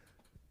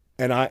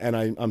 and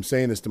I'm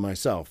saying this to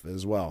myself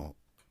as well.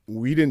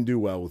 We didn't do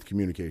well with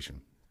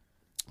communication.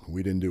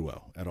 We didn't do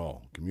well at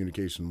all.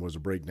 Communication was a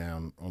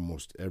breakdown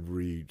almost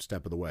every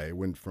step of the way. It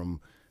went from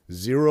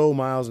 0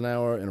 miles an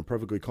hour in a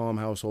perfectly calm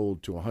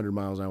household to 100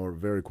 miles an hour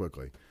very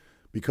quickly.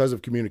 Because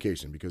of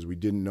communication, because we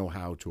didn't know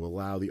how to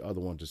allow the other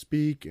one to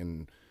speak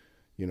and,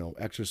 you know,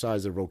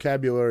 exercise their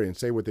vocabulary and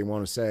say what they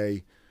want to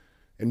say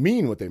and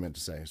mean what they meant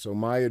to say. So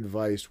my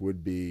advice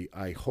would be,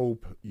 I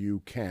hope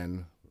you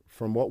can,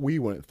 from what we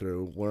went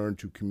through, learn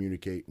to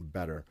communicate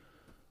better.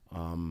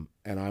 And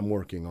I'm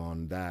working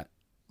on that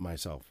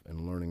myself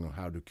and learning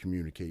how to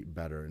communicate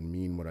better and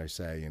mean what I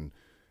say and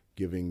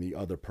giving the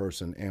other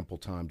person ample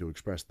time to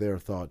express their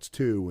thoughts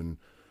too. And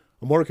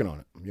I'm working on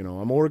it. You know,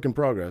 I'm a work in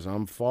progress.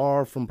 I'm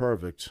far from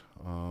perfect.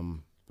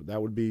 But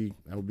that would be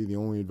the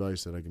only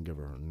advice that I can give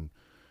her. And,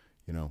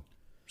 you know,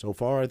 so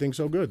far I think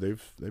so good.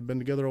 They've been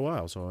together a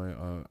while.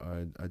 So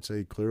I'd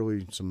say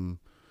clearly some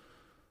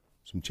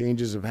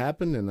changes have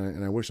happened,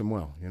 and I wish them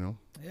well, you know?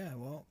 Yeah,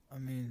 well, I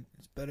mean,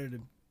 it's better to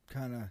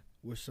kind of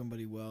wish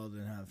somebody well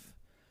than have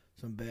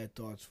some bad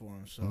thoughts for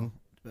them. So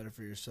it's better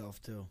for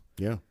yourself too.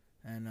 Yeah.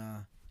 And,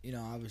 you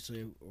know,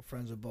 obviously we're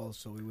friends with both,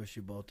 so we wish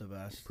you both the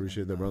best.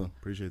 Appreciate that, brother.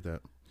 Appreciate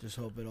that. Just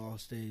hope it all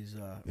stays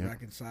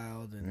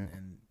reconciled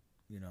and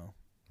you know.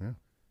 Yeah.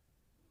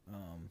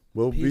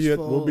 We'll be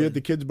at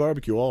the kids'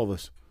 barbecue, all of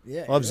us.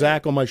 Yeah. I'll have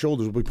Zach on my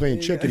shoulders. We'll be playing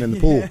chicken in the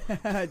pool.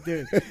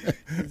 Dude.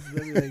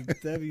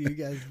 Like, you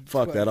guys.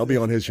 Fuck that. I'll be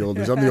on his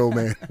shoulders. I'm the old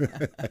man.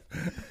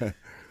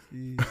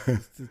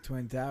 It's the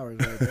Twin Towers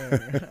right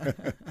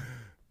there.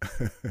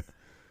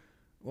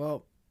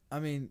 Well, I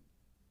mean,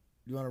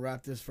 you want to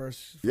wrap this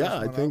first? Yeah,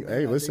 I think.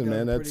 Hey, listen,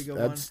 man, that's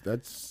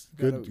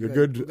good.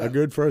 A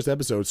good first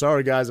episode.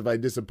 Sorry, guys, if I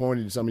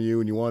disappointed some of you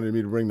and you wanted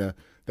me to bring the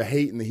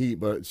hate and the heat,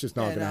 but it's just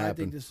not going to happen. I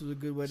think this was a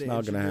good way to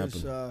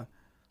introduce a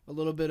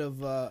little bit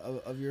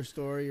of your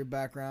story, your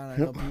background. I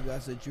know people.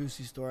 That's a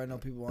juicy story. I know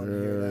people want to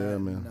hear that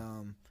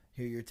and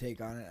hear your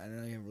take on it. I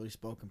know you haven't really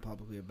spoken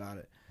publicly about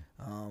it,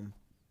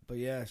 but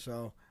yeah.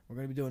 So we're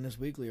going to be doing this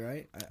weekly,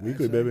 right?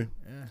 Weekly, baby.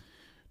 Yeah.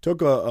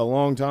 Took a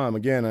long time.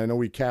 Again, I know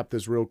we capped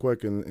this real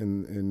quick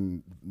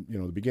in you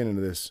know the beginning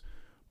of this,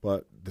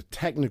 but the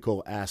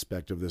technical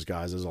aspect of this,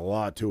 guys, there's a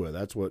lot to it.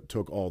 That's what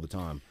took all the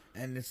time.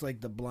 And it's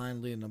like the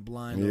blind leading the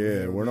blind.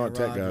 Yeah, we're not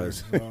tech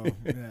guys. So,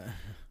 yeah.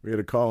 We had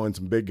to call in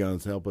some big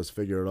guns to help us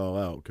figure it all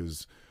out.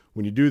 Because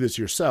when you do this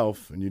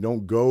yourself and you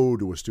don't go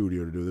to a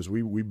studio to do this,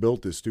 we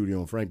built this studio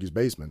in Frankie's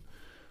basement.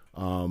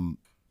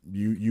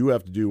 You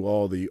have to do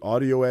all the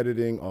audio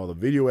editing, all the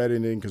video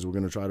editing, because we're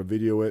going to try to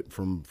video it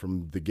from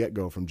the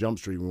get-go, from Jump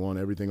Street. We want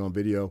everything on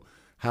video.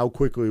 How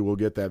quickly we'll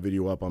get that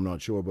video up, I'm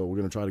not sure, but we're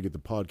going to try to get the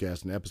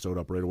podcast and episode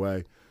up right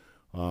away.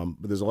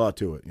 But there's a lot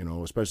to it, you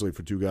know, especially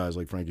for two guys,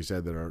 like Frankie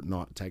said, that are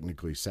not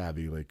technically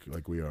savvy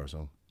like we are.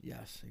 So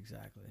yes,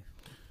 exactly.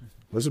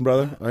 Listen,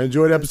 brother, I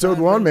enjoyed episode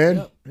 1, man.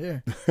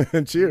 Yep.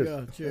 Yeah.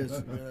 Cheers.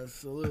 Cheers.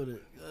 Salute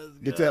it.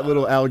 Get that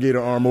little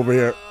alligator arm over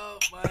here. Oh,